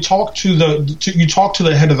 First off, you talk to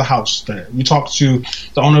the head of the house. There, you talk to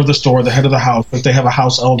the owner of the store, the head of the house. If they have a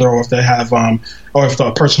house elder, or if they have, or if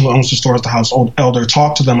the person who owns the store is the house elder,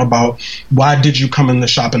 talk to them about why did you come in the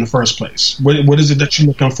shop in the first place? What is it that you're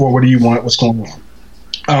looking for? What do you want? What's going on?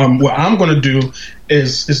 What I'm going to do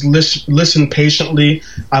is listen patiently.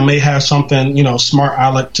 I may have something, smart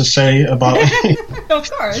aleck to say about Of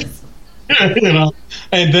course.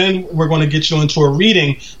 And then we're going to get you into a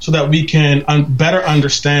reading so that we can better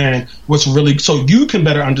understand so you can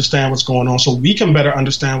better understand what's going on, so we can better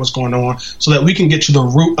understand what's going on, so that we can get to the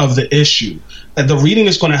root of the issue. And the reading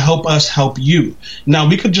is going to help us help you. Now,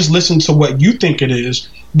 we could just listen to what you think it is,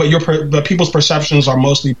 but people's perceptions are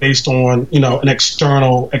mostly based on, an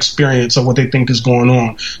external experience of what they think is going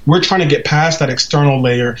on. We're trying to get past that external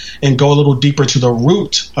layer and go a little deeper to the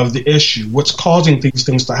root of the issue. What's causing these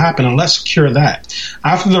things to happen? And let's cure that.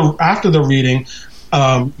 After the reading,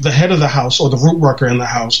 the head of the house or the root worker in the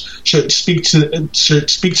house should speak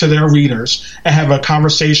to their readers and have a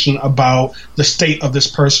conversation about the state of this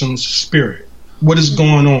person's spirit. What is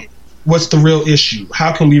going on? What's the real issue?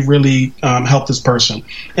 How can we really help this person?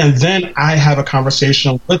 And then I have a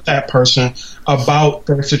conversation with that person about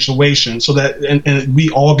their situation, so that and we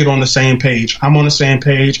all get on the same page. I'm on the same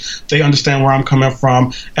page. They understand where I'm coming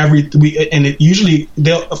from. For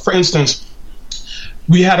instance,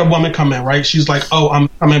 we had a woman come in, right? She's like, "Oh, I'm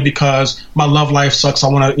coming because my love life sucks. I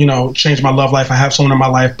want to, change my love life. I have someone in my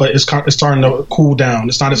life, but it's starting to cool down.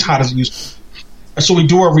 It's not as hot as it used to be." So we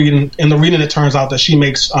do a reading. In the reading, it turns out that she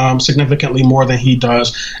makes significantly more than he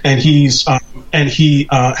does, and he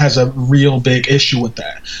has a real big issue with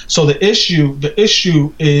that. So the issue,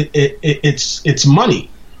 it's money.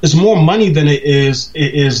 It's more money than it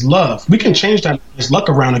is love. We can change his luck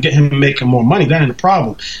around and get him making more money. That ain't a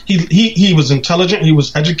problem. He was intelligent. He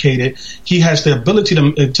was educated. He has the ability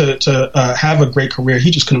to have a great career.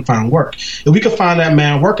 He just couldn't find work. If we could find that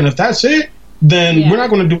man work, and if that's it, then we're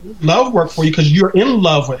not going to do love work for you because you're in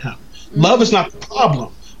love with him. Mm-hmm. Love is not the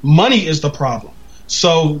problem. Money is the problem.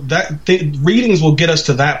 So readings will get us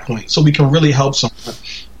to that point so we can really help someone.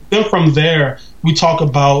 Then from there, we talk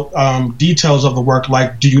about details of the work,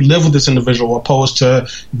 like do you live with this individual opposed to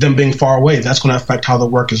them being far away? That's going to affect how the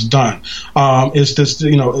work is done. Is this,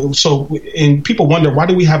 and people wonder, why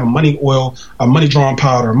do we have a money oil, a money drawn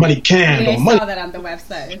powder, money candle? I saw that on the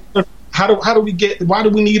website. Why do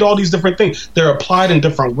we need all these different things? They're applied in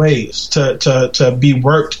different ways to be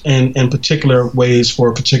worked in particular ways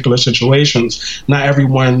for particular situations. Not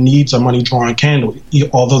everyone needs a money drawing candle,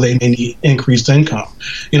 although they may need increased income.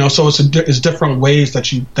 So it's different ways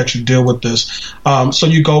that you deal with this. So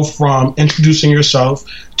you go from introducing yourself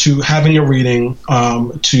to having a reading,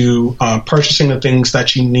 to purchasing the things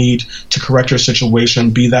that you need to correct your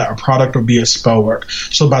situation, be that a product or be it spell work.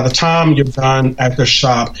 So by the time you're done at the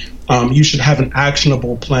shop, you should have an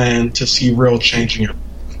actionable plan to see real change in your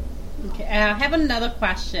life. Okay, I have another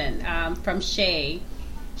question from Shay.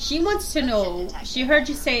 She wants to know, she heard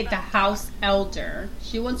you say the house elder.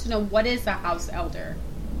 She wants to know, what is a house elder?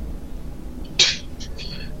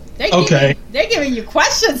 They're giving you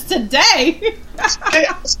questions today.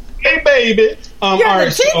 hey, baby. You're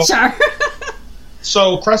the teacher.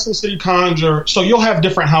 So Crescent City Conjure, so you'll have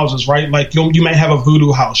different houses, right? Like you may have a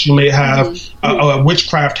voodoo house. You may have a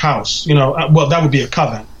witchcraft house. Well, that would be a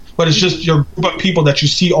coven. But it's just your group of people that you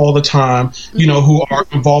see all the time, who are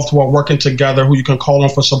involved, who are working together, who you can call on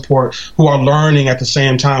for support, who are learning at the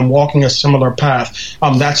same time, walking a similar path.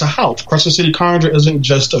 That's a house. Crescent City Conjure isn't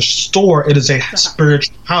just a store. It is a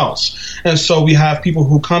spiritual house. And so we have people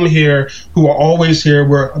who come here, who are always here.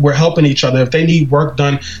 We're helping each other. If they need work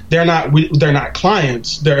done, they're not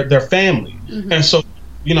clients. They're family. And so,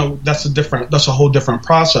 that's a whole different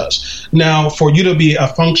process. Now, for you to be a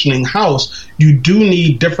functioning house, you do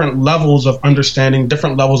need different levels of understanding,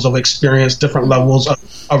 different levels of experience, different levels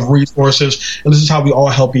of resources. And this is how we all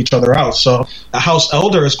help each other out. So a house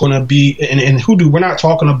elder is going to be, in Hoodoo, we're not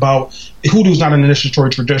talking about, Hoodoo is not an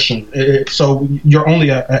initiatory tradition. So you're only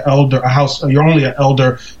an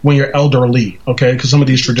elder when you're elderly, okay? Because some of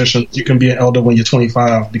these traditions, you can be an elder when you're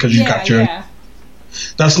 25 because you got your... Yeah.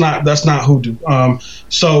 That's not Hoodoo.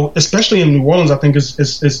 So especially in New Orleans, I think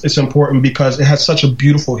it's important because it has such a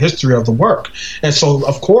beautiful history of the work. And so,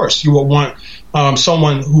 of course, you will want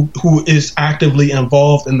someone who is actively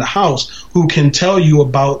involved in the house, who can tell you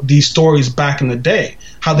about these stories back in the day,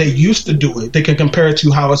 how they used to do it. They can compare it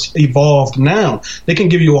to how it's evolved now. They can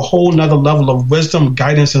give you a whole nother level of wisdom,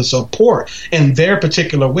 guidance, and support in their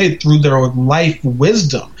particular way through their life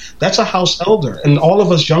wisdom. That's a house elder. And all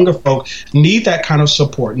of us younger folk need that kind of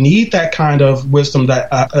support, need that kind of wisdom that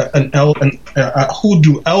a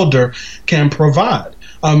Hoodoo elder can provide.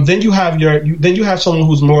 Then you have someone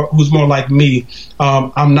who's more like me.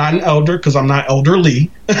 I'm not an elder because I'm not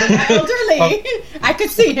elderly. Elderly. I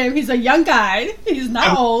could see him. He's a young guy. He's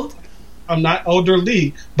not old. I'm not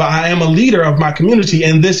elderly, but I am a leader of my community,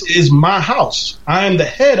 and this is my house. I am the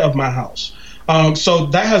head of my house. So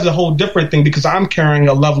that has a whole different thing because I'm carrying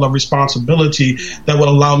a level of responsibility that would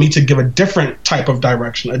allow me to give a different type of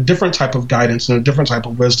direction, a different type of guidance, and a different type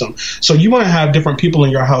of wisdom. So you want to have different people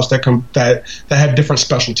in your house that have different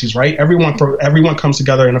specialties, right? Everyone comes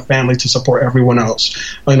together in a family to support everyone else,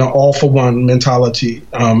 all for one mentality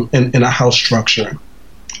in a house structure.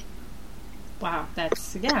 Wow,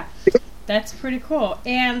 that's pretty cool.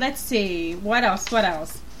 And let's see, what else?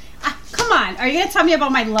 Come on, are you going to tell me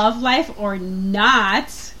about my love life or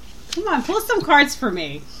not? Come on, pull some cards for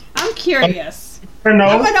me. I'm curious. I'm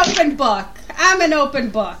an open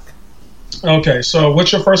book. Okay, so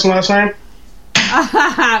what's your first and last name?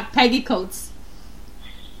 Peggy Coates.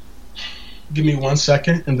 Give me 1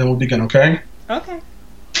 second and then we'll begin, okay? Okay.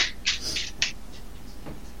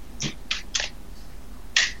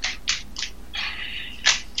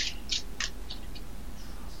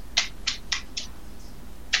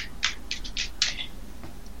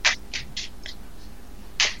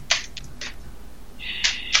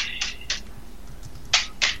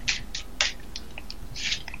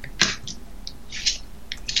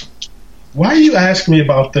 Why are you asking me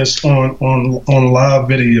about this on live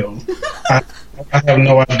video? I have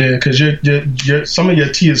no idea because some of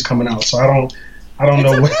your tea is coming out, so I don't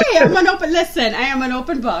know. Okay. I am an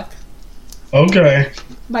open book. Okay.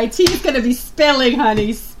 My tea is gonna be spilling,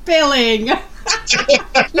 honey, spilling. Let me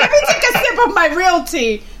take a sip of my real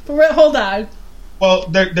tea. For real, hold on. Well,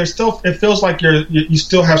 there's still. It feels like you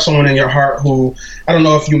still have someone in your heart who, I don't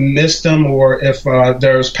know if you missed them or if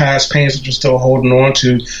there's past pains that you're still holding on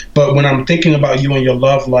to. But when I'm thinking about you and your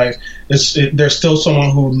love life, there's still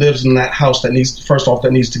someone who lives in that house that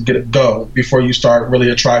needs to get it go before you start really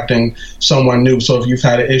attracting someone new. So if you've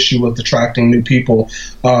had an issue with attracting new people,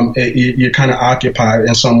 you're kind of occupied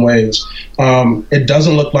in some ways. It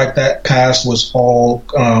doesn't look like that past was all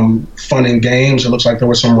fun and games. It looks like there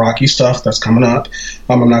was some rocky stuff that's coming up.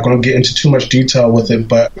 I'm not going to get into too much detail with it,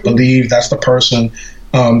 but I believe that's the person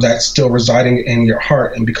that's still residing in your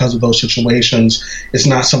heart. And because of those situations, it's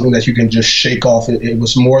not something that you can just shake off. It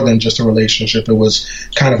was more than just a relationship. It was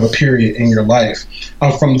kind of a period in your life.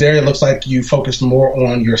 From there, it looks like you focused more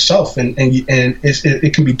on yourself. And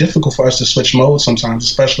it can be difficult for us to switch modes sometimes,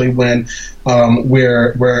 especially when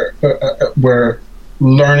we're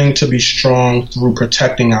learning to be strong through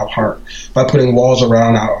protecting our heart by putting walls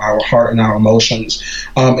around our heart and our emotions.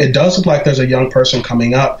 It does look like there's a young person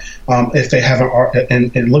coming up. If they haven't,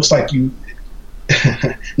 and it looks like you,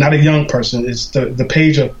 not a young person. It's the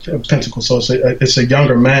Page of Pentacles, so it's a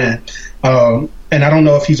younger man. And I don't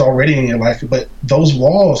know if he's already in your life, but those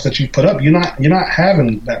walls that you put up, you're not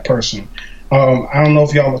having that person. I don't know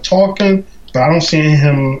if y'all are talking, but I don't see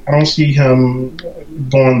him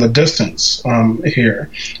going the distance here.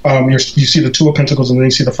 You see the Two of Pentacles and then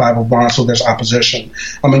you see the Five of Wands, so there's opposition.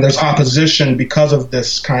 There's opposition because of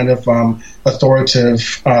this kind of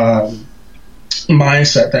authoritative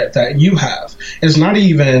mindset that you have.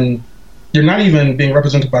 You're not even being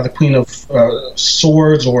represented by the Queen of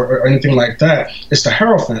Swords or anything like that. It's the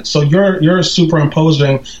Hierophant. So you're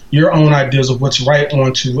superimposing your own ideas of what's right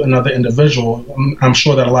onto another individual. I'm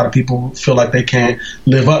sure that a lot of people feel like they can't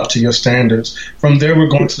live up to your standards. From there, we're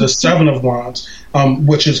going to the Seven of Wands,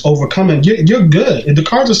 which is overcoming. You're good. The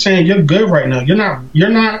cards are saying you're good right now. You're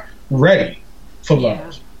not ready for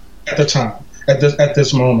love at the time. At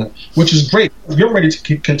this moment, which is great. You're ready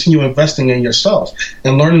to continue investing in yourself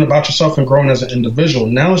and learning about yourself and growing as an individual.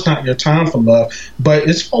 Now is not your time for love, but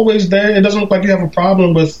it's always there. It doesn't look like you have a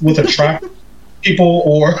problem with attracting people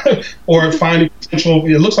or finding potential.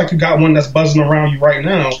 It looks like you got one that's buzzing around you right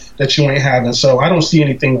now that you ain't having. So I don't see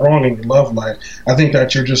anything wrong in your love life. I think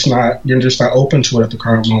that you're just not open to it at the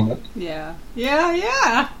current moment. Yeah. You're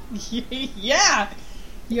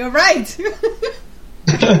right.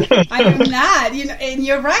 I am not, and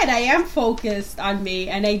you're right. I am focused on me,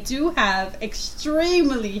 and I do have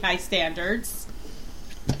extremely high standards.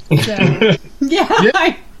 So,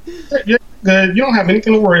 yeah. You don't have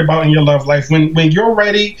anything to worry about in your love life. When you're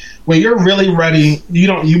ready, when you're really ready,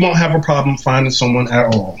 you won't have a problem finding someone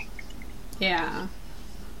at all. Yeah.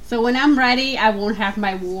 So when I'm ready, I won't have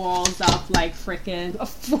my walls up like freaking.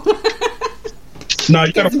 No,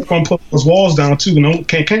 you gotta put those walls down too. No,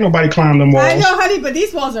 can't nobody climb them walls. I know, honey, but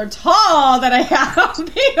these walls are tall that I have.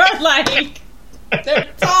 They're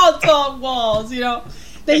tall walls.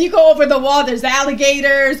 Then you go over the wall. There's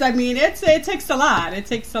alligators. I mean, it takes a lot. It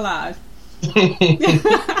takes a lot.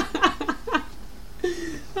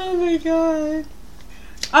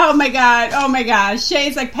 Oh my god.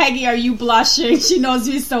 Shay's like, Peggy, are you blushing? She knows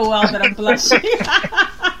me so well that I'm blushing.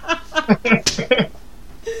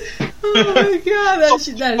 Oh my god,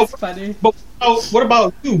 that is funny. But what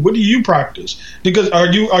about you? What do you practice? Because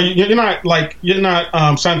you're not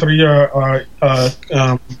Santeria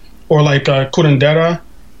or like curandera?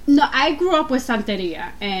 No, I grew up with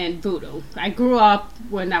Santeria and Voodoo. I grew up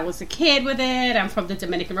when I was a kid with it. I'm from the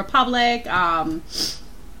Dominican Republic.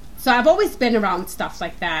 So I've always been around stuff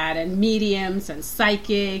like that and mediums and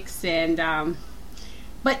psychics and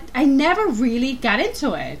but I never really got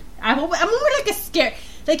into it. I'm more like a scare.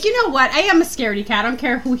 Like, you know what? I am a scaredy cat. I don't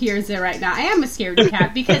care who hears it right now. I am a scaredy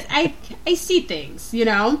cat because I see things,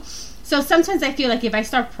 So sometimes I feel like if I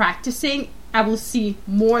start practicing, I will see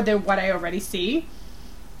more than what I already see.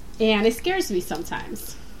 And it scares me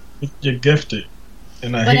sometimes. You're gifted.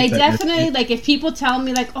 And I definitely, like, if people tell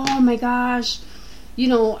me, like, oh my gosh,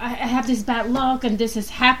 I have this bad luck and this is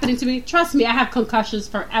happening to me. Trust me, I have concussions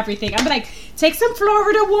for everything. I'm like, take some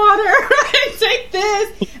Florida water, take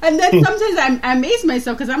this. And then sometimes I amaze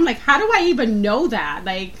myself because I'm like, how do I even know that?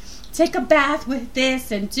 Like, take a bath with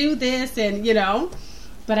this and do this and,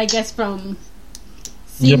 But I guess from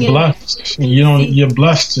seeing you're blessed. You're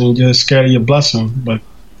blessed and you're scared of your blessing, but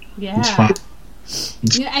it's fine.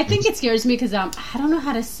 I think it scares me because I don't know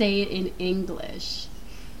how to say it in English.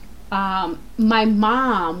 My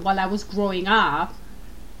mom, while I was growing up,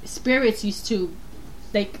 spirits used to,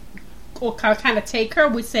 like, or kind of take her.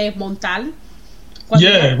 Would say montal. Was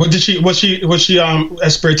she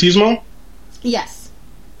espiritismo? Yes.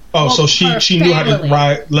 Oh, so she knew how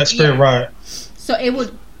to let spirit ride. So it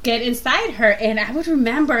would get inside her, and I would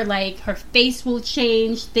remember, like, her face will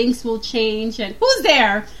change, things will change, and who's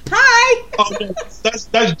there? Hi. Oh, that's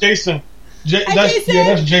Jason.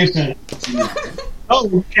 That's Jason. Oh,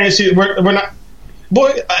 we can't see it. We're not.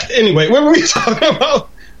 Boy, anyway, what were we talking about?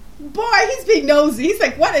 Boy, he's being nosy. He's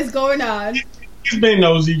like, what is going on? He's being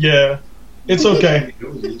nosy, yeah. It's okay.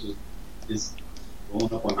 It's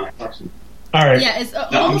going up on our person. All right. Yeah, it's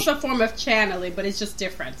almost a form of channeling, but it's just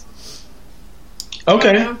different.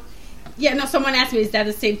 Okay. Yeah, no, someone asked me, is that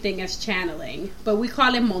the same thing as channeling? But we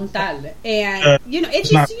call it montal. And,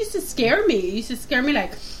 it used to scare me. It used to scare me,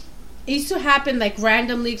 like, it used to happen, like,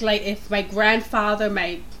 randomly, like, if my grandfather,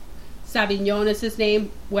 my Savignon is his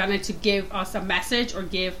name, wanted to give us a message or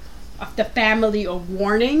give the family a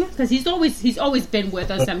warning, because he's always been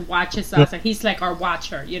with us and watches us, and he's like our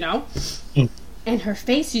watcher, And her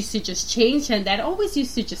face used to just change, and that always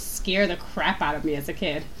used to just scare the crap out of me as a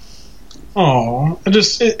kid. Oh,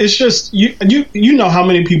 it's just you know how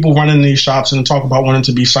many people run in these shops and talk about wanting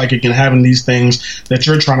to be psychic and having these things that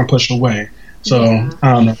you're trying to push away. So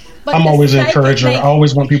I don't know. But I'm always an encourager. I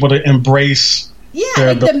always want people to embrace. Yeah,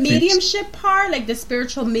 like the mediumship part, like the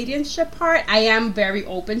spiritual mediumship part, I am very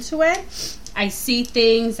open to it. I see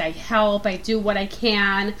things, I help, I do what I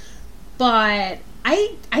can, but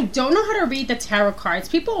I don't know how to read the tarot cards.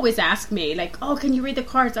 People always ask me, like, oh, can you read the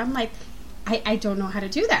cards? I'm like, I don't know how to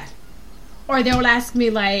do that. Or they'll ask me,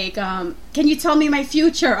 like, can you tell me my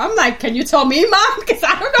future? I'm like, can you tell me, Mom? Because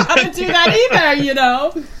I don't know how to do that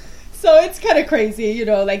either, So it's kind of crazy,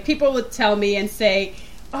 like people would tell me and say,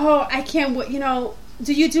 oh, I can't,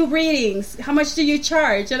 do you do readings? How much do you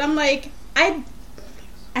charge? And I'm like, I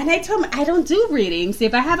tell them, I don't do readings.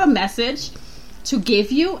 If I have a message to give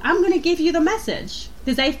you, I'm going to give you the message.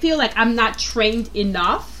 Because I feel like I'm not trained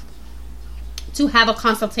enough to have a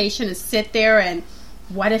consultation and sit there and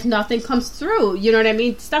what if nothing comes through? You know what I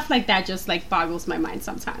mean? Stuff like that just like boggles my mind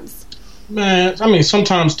sometimes. Man, I mean,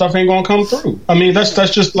 sometimes stuff ain't gonna come through. I mean, that's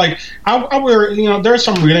just like I wear. There are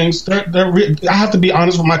some readings. I have to be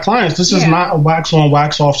honest with my clients. This is not a wax on,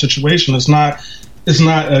 wax off situation. It's not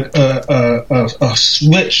a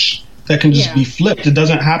switch that can just be flipped. It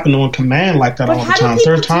doesn't happen on command like that all the time.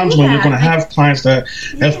 There are times when you're going to have clients that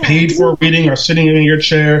have paid for a reading or sitting in your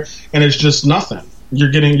chair, and it's just nothing.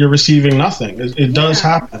 You're receiving nothing. It does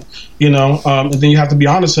happen, and then you have to be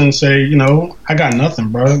honest and say, I got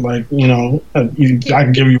nothing, bro. Like, I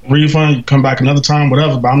can give you a refund, you come back another time,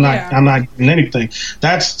 whatever, but I'm not getting anything.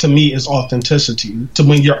 That's, to me, is authenticity. To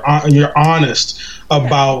when you're honest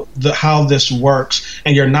about how this works,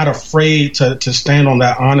 and you're not afraid to stand on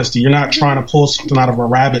that honesty. You're not trying to pull something out of a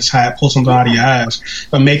rabbit's hat, pull something out of your ass,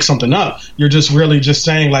 and make something up. You're just really just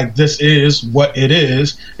saying, like, this is what it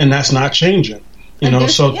is, and that's not changing.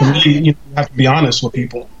 So to me, you have to be honest with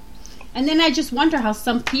people. And then I just wonder how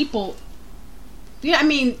some people, we're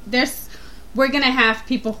going to have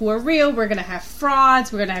people who are real, we're going to have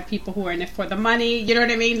frauds, we're going to have people who are in it for the money, you know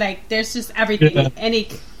what I mean? Like, there's just everything, any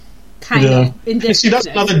kind of in this. See, that's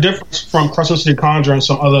another difference from Crescent City Conjure and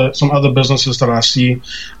some other businesses that I see.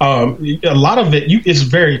 A lot of it, it's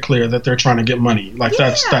very clear that they're trying to get money. Like,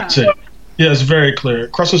 that's it. Yeah, it's very clear.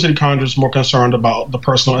 Crescent City Conjure is more concerned about the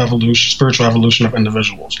personal evolution, spiritual evolution of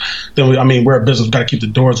individuals. We're a business, we've got to keep the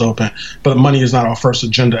doors open, but money is not our first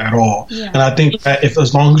agenda at all. Yeah. And I think that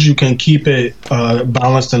as long as you can keep it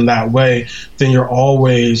balanced in that way, then you're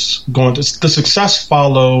always going to, the success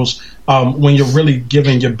follows when you're really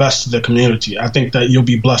giving your best to the community. I think that you'll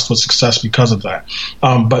be blessed with success because of that.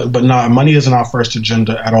 But money isn't our first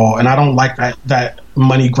agenda at all. And I don't like that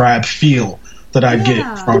money grab feel that I get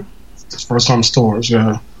for some stores.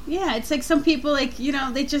 Yeah, it's like some people, like,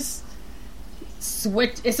 they just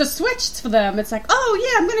switch. It's a switch for them. It's like, oh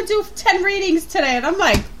yeah, I'm gonna do 10 readings today, and I'm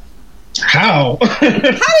like, how did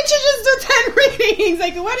you just do 10 readings?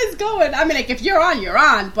 Like, what is going? I mean, like, if you're on, you're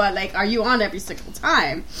on, but like, are you on every single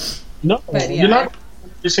time? No, you're not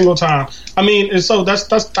every single time. I mean, and so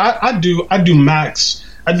that's I do max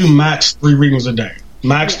 3 readings a day.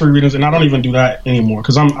 Max 3 readings, and I don't even do that anymore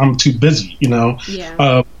because I'm too busy,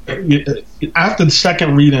 After the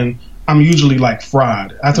second reading, I'm usually like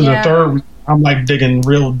fried. After the third, I'm like digging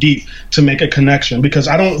real deep to make a connection, because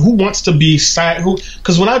who wants to be sad?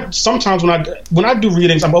 Because when I do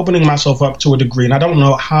readings, I'm opening myself up to a degree, and I don't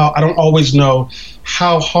always know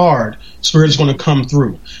how hard Spirit is going to come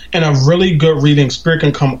through. And a really good reading, Spirit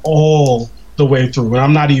can come all the way through, and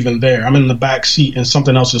I'm not even there. I'm in the back seat, and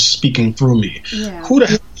something else is speaking through me. Yeah. Who the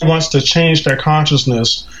hell wants to change their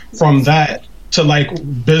consciousness from that to like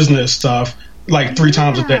business stuff like 3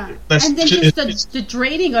 times a day? And then just the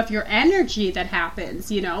draining of your energy that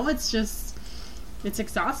happens. It's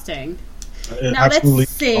exhausting. Now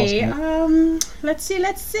let's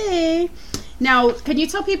see. Now, can you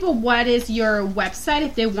tell people what is your website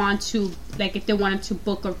if they want to Like if they wanted to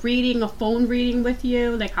book a reading, a phone reading with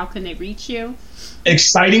you, like how can they reach you?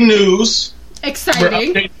 Exciting news.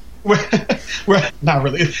 Exciting. We're not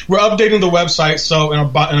really. We're updating the website, so in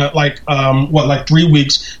about 3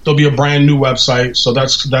 weeks there'll be a brand new website. So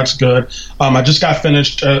that's good. I just got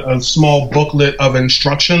finished a small booklet of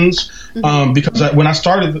instructions because when I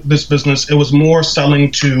started this business, it was more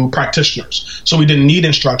selling to practitioners. So we didn't need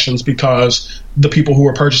instructions because the people who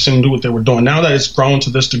were purchasing knew what they were doing. Now that it's grown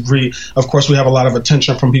to this degree, of course, we have a lot of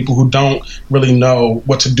attention from people who don't really know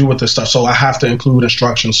what to do with this stuff. So I have to include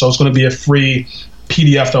instructions. So it's going to be a free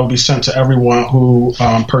PDF that will be sent to everyone who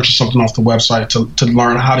purchased something off the website to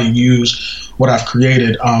learn how to use what I've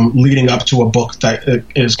created, leading up to a book that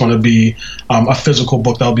is going to be a physical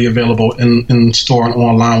book that will be available in store and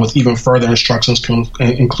online with even further instructions,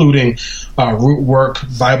 including root work,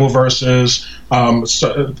 Bible verses,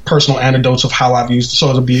 personal anecdotes of how I've used it. So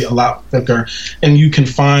it'll be a lot thicker. And you can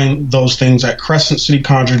find those things at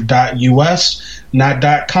crescentcityconjure.us, not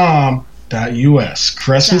 .com, .us.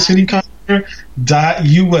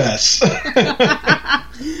 crescentcityconjure.us.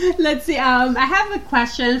 Let's see. I have a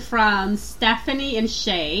question from Stephanie and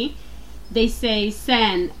Shay. They say,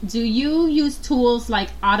 Sen, do you use tools like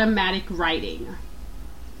automatic writing?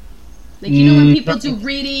 Like, you know, when people do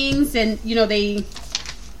readings and, you know, they...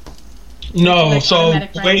 No, like so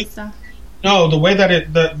the way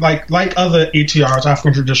that like other ATRs,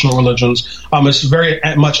 African traditional religions, it's very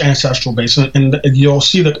much ancestral based, and you'll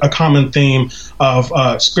see a common theme of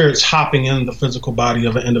spirits hopping in the physical body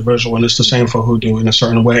of an individual, and it's the same for hoodoo in a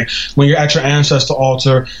certain way. When you're at your ancestor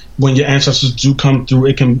altar, when your ancestors do come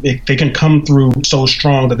through, they can come through so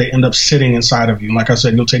strong that they end up sitting inside of you. Like I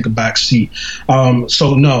said, you'll take a back seat.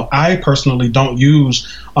 So no, I personally don't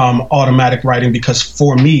use automatic writing because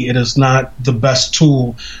for me it is not the best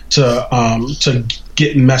tool to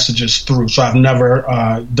get messages through. So I've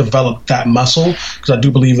never developed that muscle because I do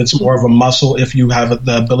believe it's more of a muscle. If you have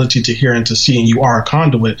the ability to hear and to see, and you are a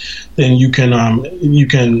conduit, then you can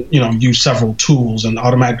use several tools. And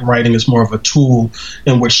automatic writing is more of a tool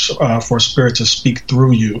in which for spirit to speak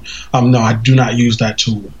through you. No, I do not use that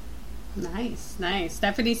tool. Nice.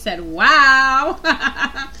 Stephanie said, "Wow."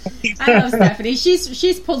 I love Stephanie.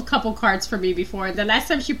 She's pulled a couple cards for me before. The last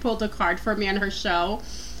time she pulled a card for me on her show,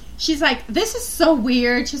 she's like, "This is so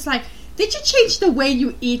weird." She's like, "Did you change the way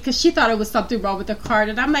you eat?" Because she thought it was something wrong with the card.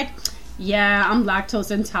 And I'm like, "Yeah, I'm lactose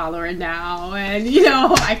intolerant now, and you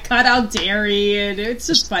know, I cut out dairy, and it's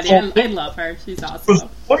just funny." I love her. She's awesome.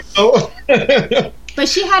 But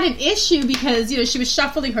she had an issue because, you know, she was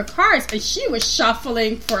shuffling her cards, and she was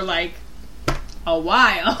shuffling for like a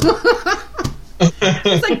while.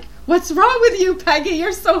 It's like, "What's wrong with you, Peggy?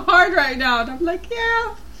 You're so hard right now." And I'm like,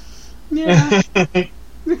 yeah.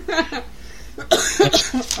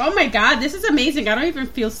 Oh my God, this is amazing. I don't even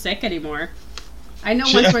feel sick anymore. I know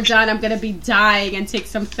once we're done, I'm going to be dying and take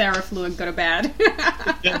some Theraflu and go to bed.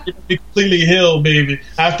 You're going to be completely healed, baby.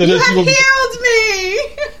 After this, you have healed me!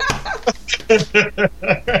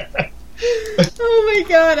 Oh my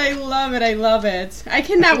God, I love it. I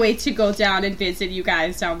cannot wait to go down and visit you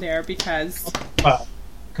guys down there because...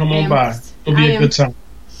 Come on by. It'll be a good time.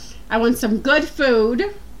 I want some good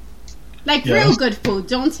food. Like real good food.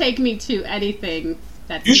 Don't take me to anything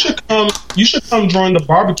that's You should come join the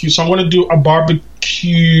barbecue. So I'm going to do a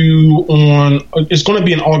barbecue on... It's going to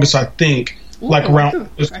be in August, I think. Ooh, like around...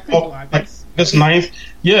 Like this 9th.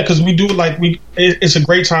 Yeah, because we do it's a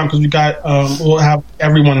great time because we got we'll have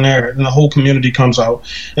everyone there and the whole community comes out.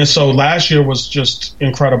 And so last year was just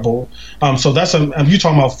incredible. So that's if you're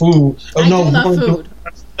talking about food. I love food.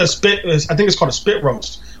 I think it's called a spit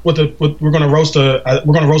roast. We're gonna roast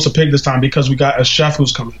a pig this time because we got a chef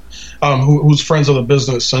who's coming, who's friends of the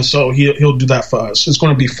business, and so he'll do that for us. It's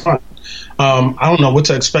going to be fun. I don't know what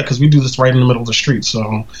to expect because we do this right in the middle of the street,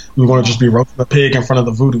 so we're going to just be roasting a pig in front of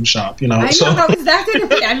the voodoo shop, you know. I know how exactly to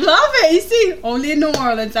be. I love it. You see, only in New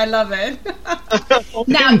Orleans, I love it.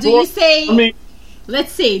 Now, do you say?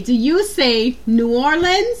 Let's see. Do you say New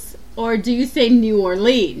Orleans or do you say New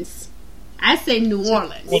Orleans? I say New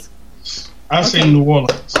Orleans. I say New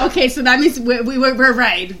Orleans. Okay, so that means we're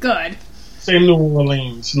right. Good. Say New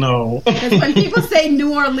Orleans, no. Because when people say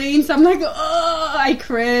New Orleans, I'm like, oh, I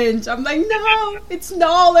cringe. I'm like, no, it's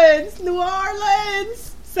Nolans, New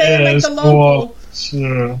Orleans. Say it like the local.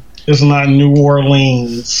 Sure. It's not New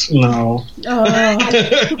Orleans, no. Oh.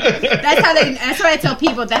 That's why I tell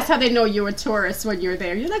people, that's how they know you're a tourist when you're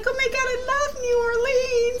there. You're like, oh my God, I love New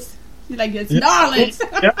Orleans. You're like, it's Nolans.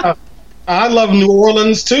 Yeah. I love New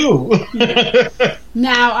Orleans too.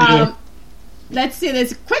 Now, let's see.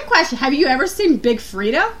 There's a quick question. Have you ever seen Big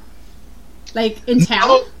Frida? Like in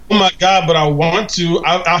town? Oh my God, but I want to.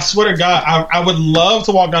 I swear to God, I would love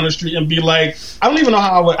to walk down the street and be like, I don't even know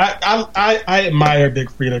how I would. I admire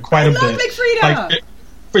Big Frida quite a bit. I love Big Frida. Like,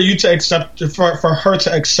 for you to accept, for her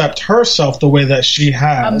to accept herself the way that she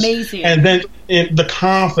has. Amazing. And then the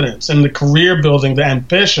confidence and the career building, the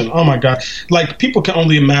ambition. Oh my God. Like, people can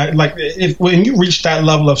only imagine, like, when you reach that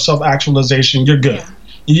level of self-actualization, you're good.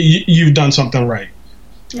 Yeah. You've done something right.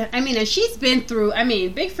 Yeah, I mean, and she's been through,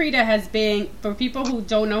 Big Frida has been, for people who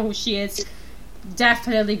don't know who she is,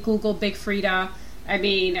 definitely Google Big Frida. I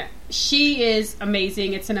mean, she is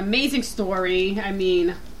amazing. It's an amazing story. I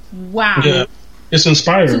mean, wow. Yeah. It's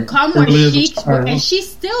inspiring. To come where and she's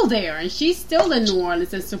still there, and she's still in New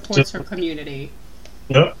Orleans and supports her community.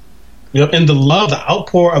 Yep. And the love, the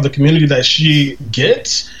outpour of the community that she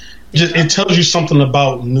gets, it tells you something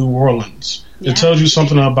about New Orleans. Yeah. It tells you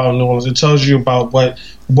something about New Orleans. It tells you about what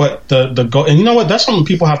the goal. And you know what? That's something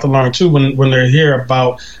people have to learn too when they're here,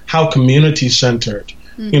 about how community centered.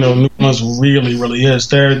 Mm-hmm. You know, New Orleans really, really is.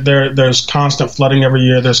 There's constant flooding every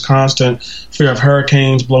year. There's constant fear of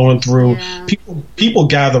hurricanes blowing through. Yeah. People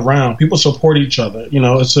gather around. People support each other. You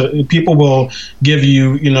know, people will give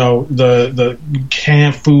you, you know, the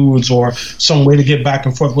canned foods or some way to get back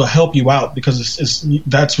and forth. Will help you out because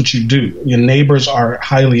that's what you do. Your neighbors are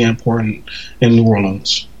highly important in New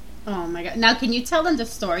Orleans. Oh my God! Now, can you tell them the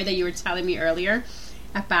story that you were telling me earlier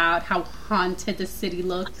about how haunted the city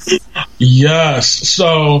looks? Yes.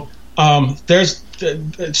 So there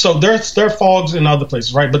are fogs in other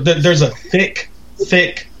places, right? But there's a thick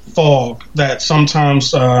fog that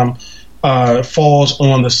sometimes falls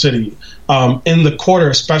on the city. In the quarter,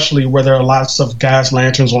 especially where there are lots of gas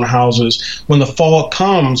lanterns on houses, when the fog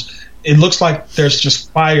comes, it looks like there's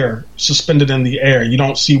just fire suspended in the air. You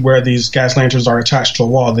don't see where these gas lanterns are attached to a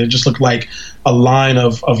wall. They just look like a line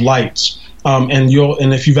of lights. And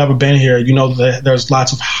if you've ever been here, you know that there's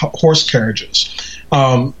lots of horse carriages.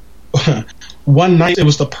 One night it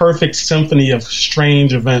was the perfect symphony of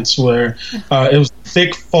strange events where it was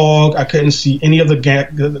thick fog. I couldn't see any of the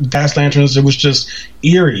gas lanterns. It was just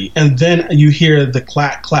eerie. And then you hear the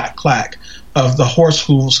clack, clack, clack of the horse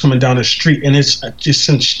hooves coming down the street, and it just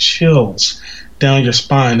sends chills down your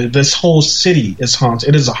spine. This whole city is haunted.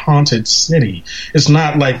 It is a haunted city. It's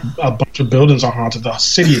not like a bunch of buildings are haunted. The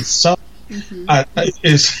city itself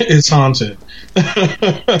is haunted.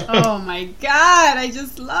 Oh my God, I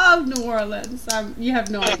just love New Orleans. You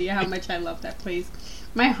have no idea how much I love that place.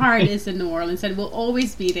 My heart is in New Orleans and will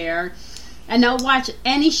always be there. And I'll watch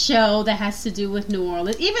any show that has to do with New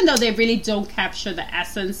Orleans, even though they really don't capture the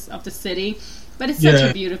essence of the city. But it's such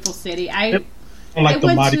a beautiful city. I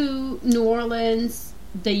went to New Orleans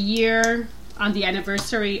the year on the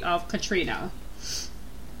anniversary of Katrina.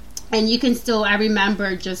 And you can still, I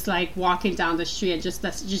remember just like walking down the street and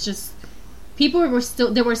just people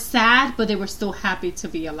they were sad, but they were still happy to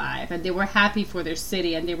be alive. And they were happy for their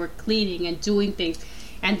city, and they were cleaning and doing things.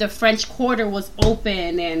 And the French Quarter was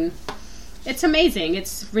open, and it's amazing.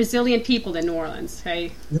 It's resilient people in New Orleans,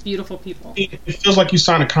 okay? Beautiful people. It feels like you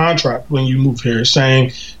sign a contract when you move here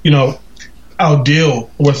saying, you know, I'll deal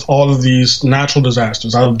with all of these natural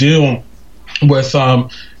disasters. I'll deal with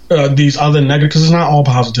these other negative, because it's not all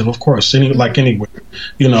positive, of course, like anywhere.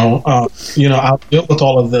 I'll deal with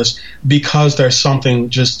all of this because there's something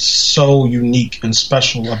just so unique and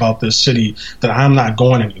special about this city that I'm not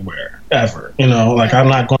going anywhere ever. You know, like I'm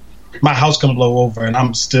not going. My house can blow over and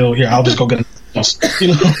I'm still here. I'll just go get a house. You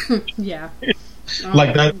know, yeah,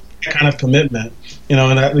 like that kind of commitment. You know,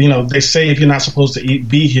 and that, they say if you're not supposed to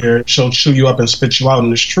be here, she'll chew you up and spit you out,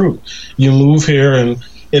 and it's true. You move here, and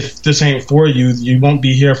if this ain't for you, you won't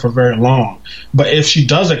be here for very long. But if she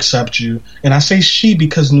does accept you, and I say she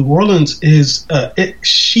because New Orleans is,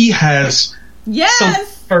 she has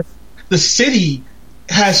the city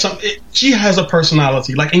has she has a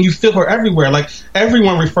personality, like, and you feel her everywhere. Like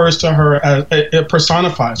everyone refers to her as it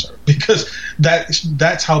personifies her because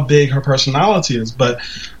that's how big her personality is. But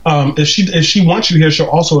if she wants you here, she'll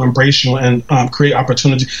also embrace you and create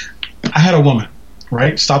opportunity. I had a woman,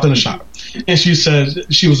 right, stopped in the shop, and she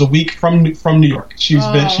said she was a week from New York. She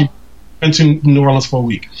went to New Orleans for a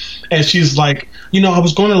week, and she's like, I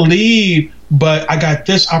was going to leave, but I got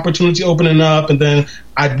this opportunity opening up, and then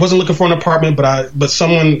I wasn't looking for an apartment, but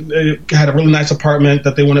someone had a really nice apartment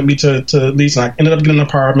that they wanted me to lease, and I ended up getting an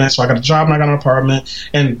apartment. So I got a job and I got an apartment,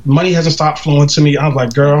 and money hasn't stopped flowing to me. I was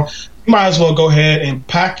like, girl, you might as well go ahead and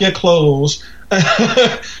pack your clothes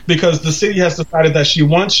because the city has decided that she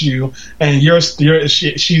wants you, and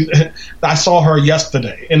she I saw her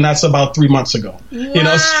yesterday, and that's about 3 months ago.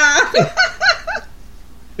 Wow.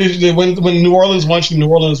 When New Orleans wants you, New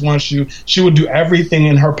Orleans wants you. She would do everything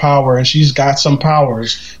in her power, and she's got some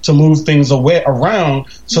powers to move things around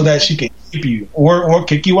so that she can keep you or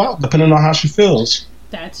kick you out, depending on how she feels.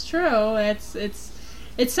 That's true.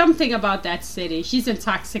 It's something about that city. She's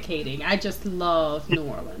intoxicating. I just love New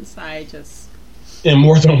Orleans. In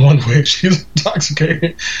more than one way, she's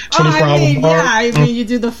intoxicating. 24 hour bar. Yeah, I mean, you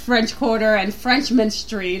do the French Quarter and Frenchman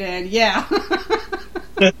Street, and yeah.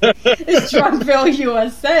 It's Drunkville,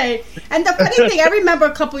 USA. And the funny thing, I remember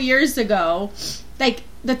a couple years ago, like,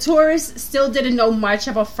 the tourists still didn't know much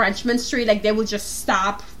about Frenchman Street. Like, they would just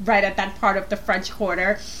stop right at that part of the French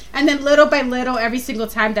Quarter. And then little by little, every single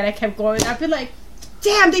time that I kept going, I'd be like,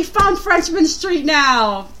 damn, they found Frenchman Street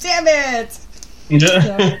now. Damn it.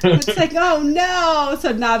 Yeah. So it's like, oh no.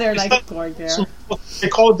 So now they're like going there. So they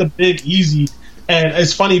call it the Big Easy. And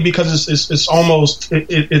it's funny because it's almost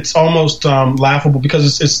laughable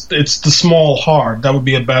because it's the small hard. That would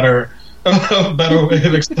be a better way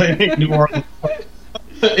of explaining New Orleans.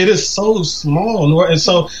 It is so small,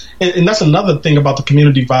 and that's another thing about the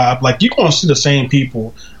community vibe. Like, you're going to see the same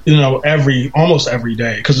people, almost every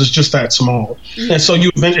day because it's just that small. Mm-hmm. And so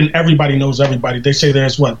and everybody knows everybody. They say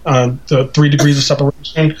there's the 3 degrees of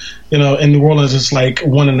separation. In New Orleans, it's like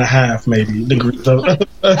 1.5 maybe degrees.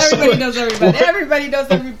 Everybody knows everybody. Everybody knows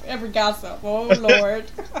every gossip. Oh Lord.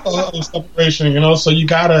 Separation. So you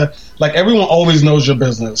gotta everyone always knows your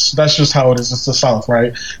business. That's just how it is. It's the South,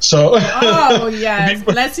 right? So. Oh yes,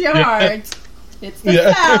 bless your heart. It's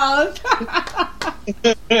the South.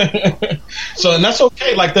 So, and that's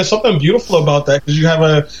okay. Like, there's something beautiful about that because you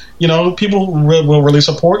have people will really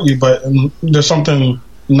support you, but there's something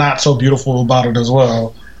not so beautiful about it as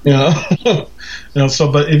well.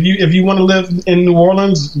 So, but if you want to live in New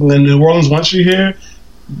Orleans, and New Orleans wants you here,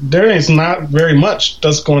 there is not very much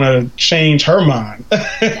that's going to change her mind.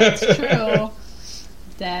 That's true.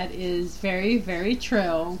 That is very, very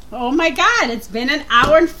true. Oh my God, it's been 1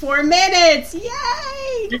 hour and 4 minutes.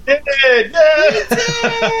 Yay! You did it! Yeah!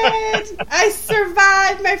 We did! I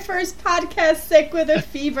survived my first podcast sick with a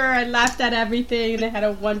fever. I laughed at everything and I had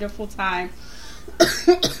a wonderful time. I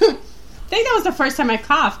think that was the first time I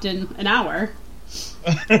coughed in an hour.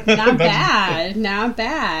 Not bad. Not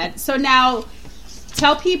bad. So now,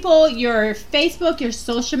 tell people your Facebook, your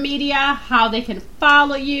social media, how they can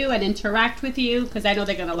follow you and interact with you, because I know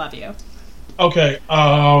they're going to love you. Okay.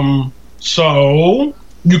 So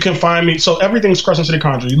you can find me. So everything's Crescent City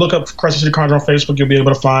Conjure. You look up Crescent City Conjure on Facebook, you'll be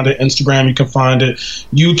able to find it. Instagram, you can find it.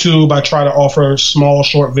 YouTube, I try to offer small,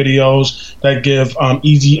 short videos that give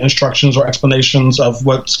easy instructions or explanations of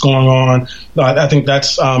what's going on. I think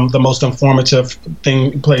that's the most informative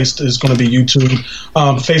place is going to be YouTube.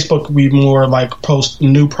 Facebook, we more post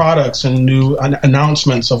new products and new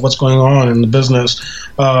announcements of what's going on in the business.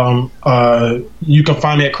 You can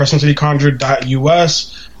find me at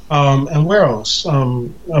crescentcityconjure.us. And where else?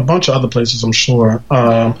 A bunch of other places, I'm sure.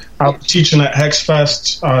 I'm teaching at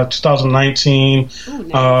HexFest 2019. Ooh,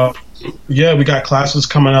 nice. We got classes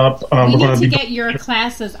coming up. We're going to get your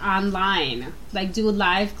classes online, do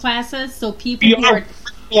live classes, so people who are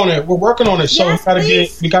on it. We're working on it. So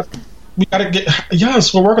yes, we got to get.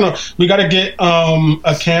 Yes, we're working on. We got to get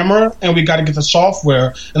a camera and we got to get the software,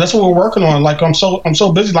 and that's what we're working on. I'm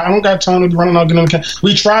so busy. I don't got time to be running out getting on the camera.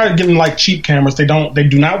 We tried getting cheap cameras. They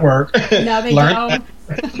do not work. No, they don't.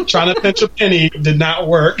 Trying to pinch a penny did not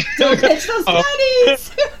work. Don't pinch those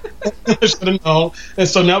pennies. Should have known. And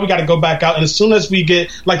so now we got to go back out. And as soon as we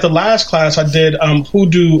get the last class, I did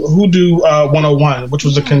Hoodoo 101, which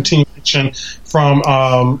was a continuation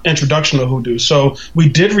from Introduction to Hoodoo. So we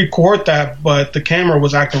did record that, but the camera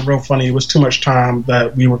was acting real funny. It was too much time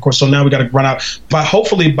that we record. So now we got to run out. But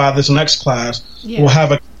hopefully by this next class, we'll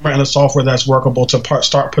have a camera and a software that's workable to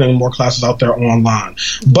start putting more classes out there online.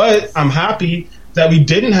 But I'm happy that we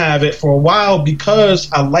didn't have it for a while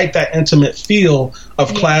because I like that intimate feel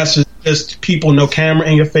of classes, just people, no camera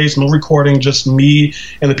in your face, no recording, just me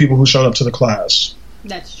and the people who showed up to the class.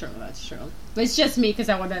 That's true. But it's just me because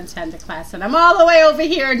I want to attend the class, and I'm all the way over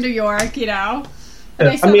here in New York, And I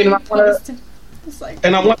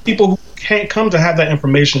want people who can't come to have that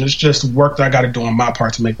information. It's just work that I got to do on my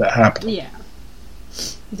part to make that happen. Yeah.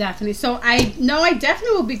 Definitely. So I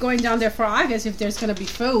definitely will be going down there for August if there's going to be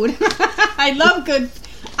food. I love good.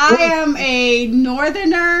 I am a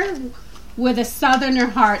northerner with a southerner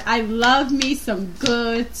heart. I love me some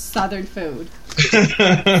good southern food.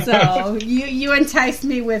 So you enticed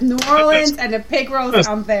me with New Orleans and a pig roast.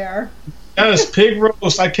 I'm there. Yes, pig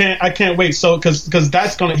roast. I can't wait. So because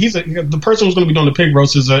that's gonna the person who's gonna be doing the pig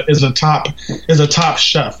roast is a top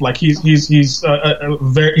chef. Like he's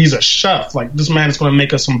a chef. Like this man is gonna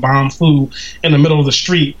make us some bomb food in the middle of the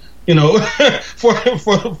street, you know, for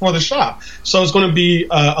the shop. So it's gonna be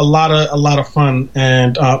a lot of fun,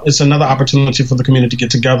 and it's another opportunity for the community to get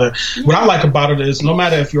together. What I like about it is no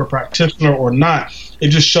matter if you're a practitioner or not, it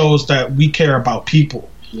just shows that we care about people.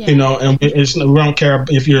 Yeah. You know, and we don't care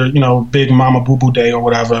if you're, you know, Big Mama Boo Boo Day or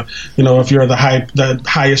whatever. You know, if you're the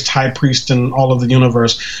highest high priest in all of the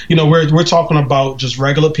universe. You know, we're talking about just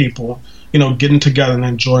regular people, you know, getting together and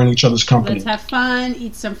enjoying each other's company. Let's have fun,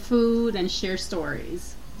 eat some food, and share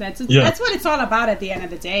stories. That's what it's all about at the end of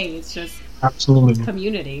the day. It's just absolutely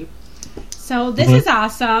community. So this is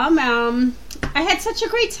awesome. I had such a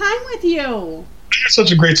great time with you. I had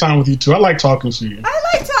such a great time with you too. I like talking to you.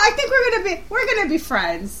 I think we're gonna be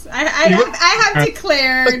friends. I have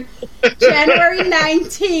declared January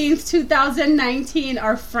 19th, 2019,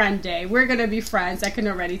 our friend day. We're gonna be friends. I can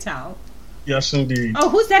already tell. Yes, indeed. Oh,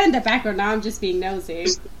 who's that in the background? Now I'm just being nosy.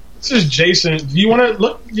 This is Jason. Do you want to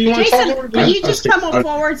look? Do you want to talk over? Can you just come on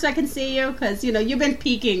forward so I can see you? Because you know you've been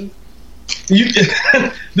peeking.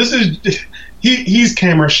 He's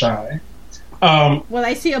camera shy. Well,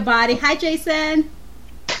 I see a body. Hi, Jason.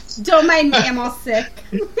 Don't mind me. I'm all sick.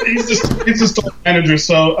 he's a store manager,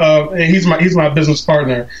 so and he's my business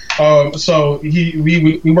partner. So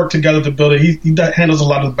we work together to build it. He handles a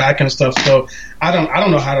lot of the back end stuff. So I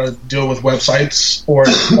don't know how to deal with websites or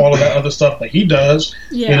all of that other stuff that he does.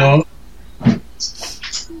 Yeah. You know.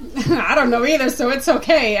 I don't know either, so it's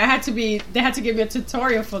okay. They had to give me a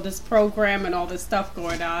tutorial for this program and all this stuff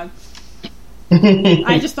going on.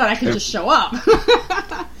 I just thought I could just show up.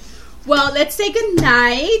 Well, let's say good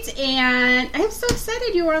night, and I'm so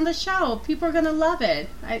excited you were on the show. People are going to love it.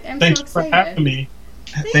 I'm so excited. Thank you for having me.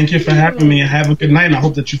 Thank you for having me, and have a good night, and I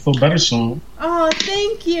hope that you feel better soon. Oh,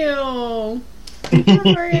 thank you.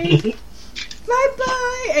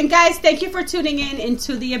 Bye-bye. And guys, thank you for tuning in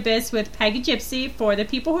Into the Abyss with Peggy Gypsy. For the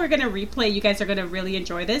people who are going to replay, you guys are going to really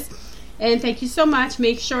enjoy this. And thank you so much.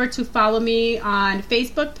 Make sure to follow me on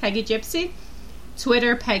Facebook, Peggy Gypsy,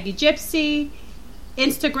 Twitter, Peggy Gypsy,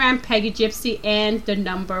 Instagram, Peggy Gypsy, and the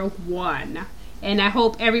number 1. And I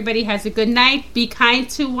hope everybody has a good night. Be kind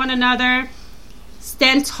to one another.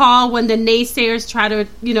 Stand tall when the naysayers try to,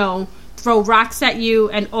 you know, throw rocks at you,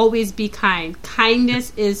 and always be kind.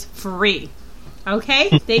 Kindness is free. Okay?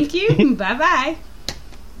 Thank you. Bye-bye.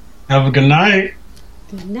 Have a good night.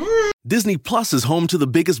 Good night. Disney Plus is home to the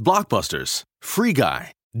biggest blockbusters. Free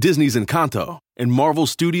Guy, Disney's Encanto, and Marvel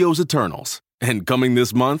Studios' Eternals. And coming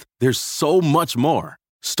this month, there's so much more.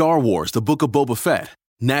 Star Wars: The Book of Boba Fett,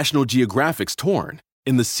 National Geographic's Torn,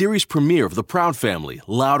 and the series premiere of The Proud Family,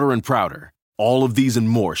 Louder and Prouder. All of these and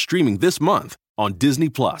more streaming this month on Disney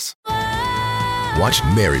Plus. Watch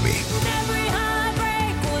Marry Me.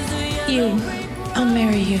 I'll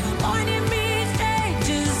marry you.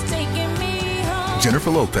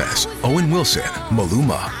 Jennifer Lopez, Owen Wilson,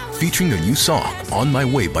 Maluma, featuring their new song, On My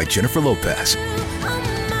Way by Jennifer Lopez.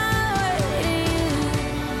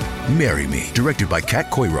 Marry Me, directed by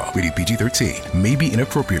Kat Coiro, rated PG-13, may be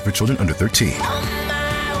inappropriate for children under 13.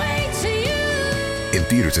 In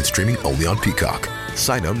theaters and streaming only on Peacock.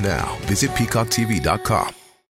 Sign up now. Visit peacocktv.com.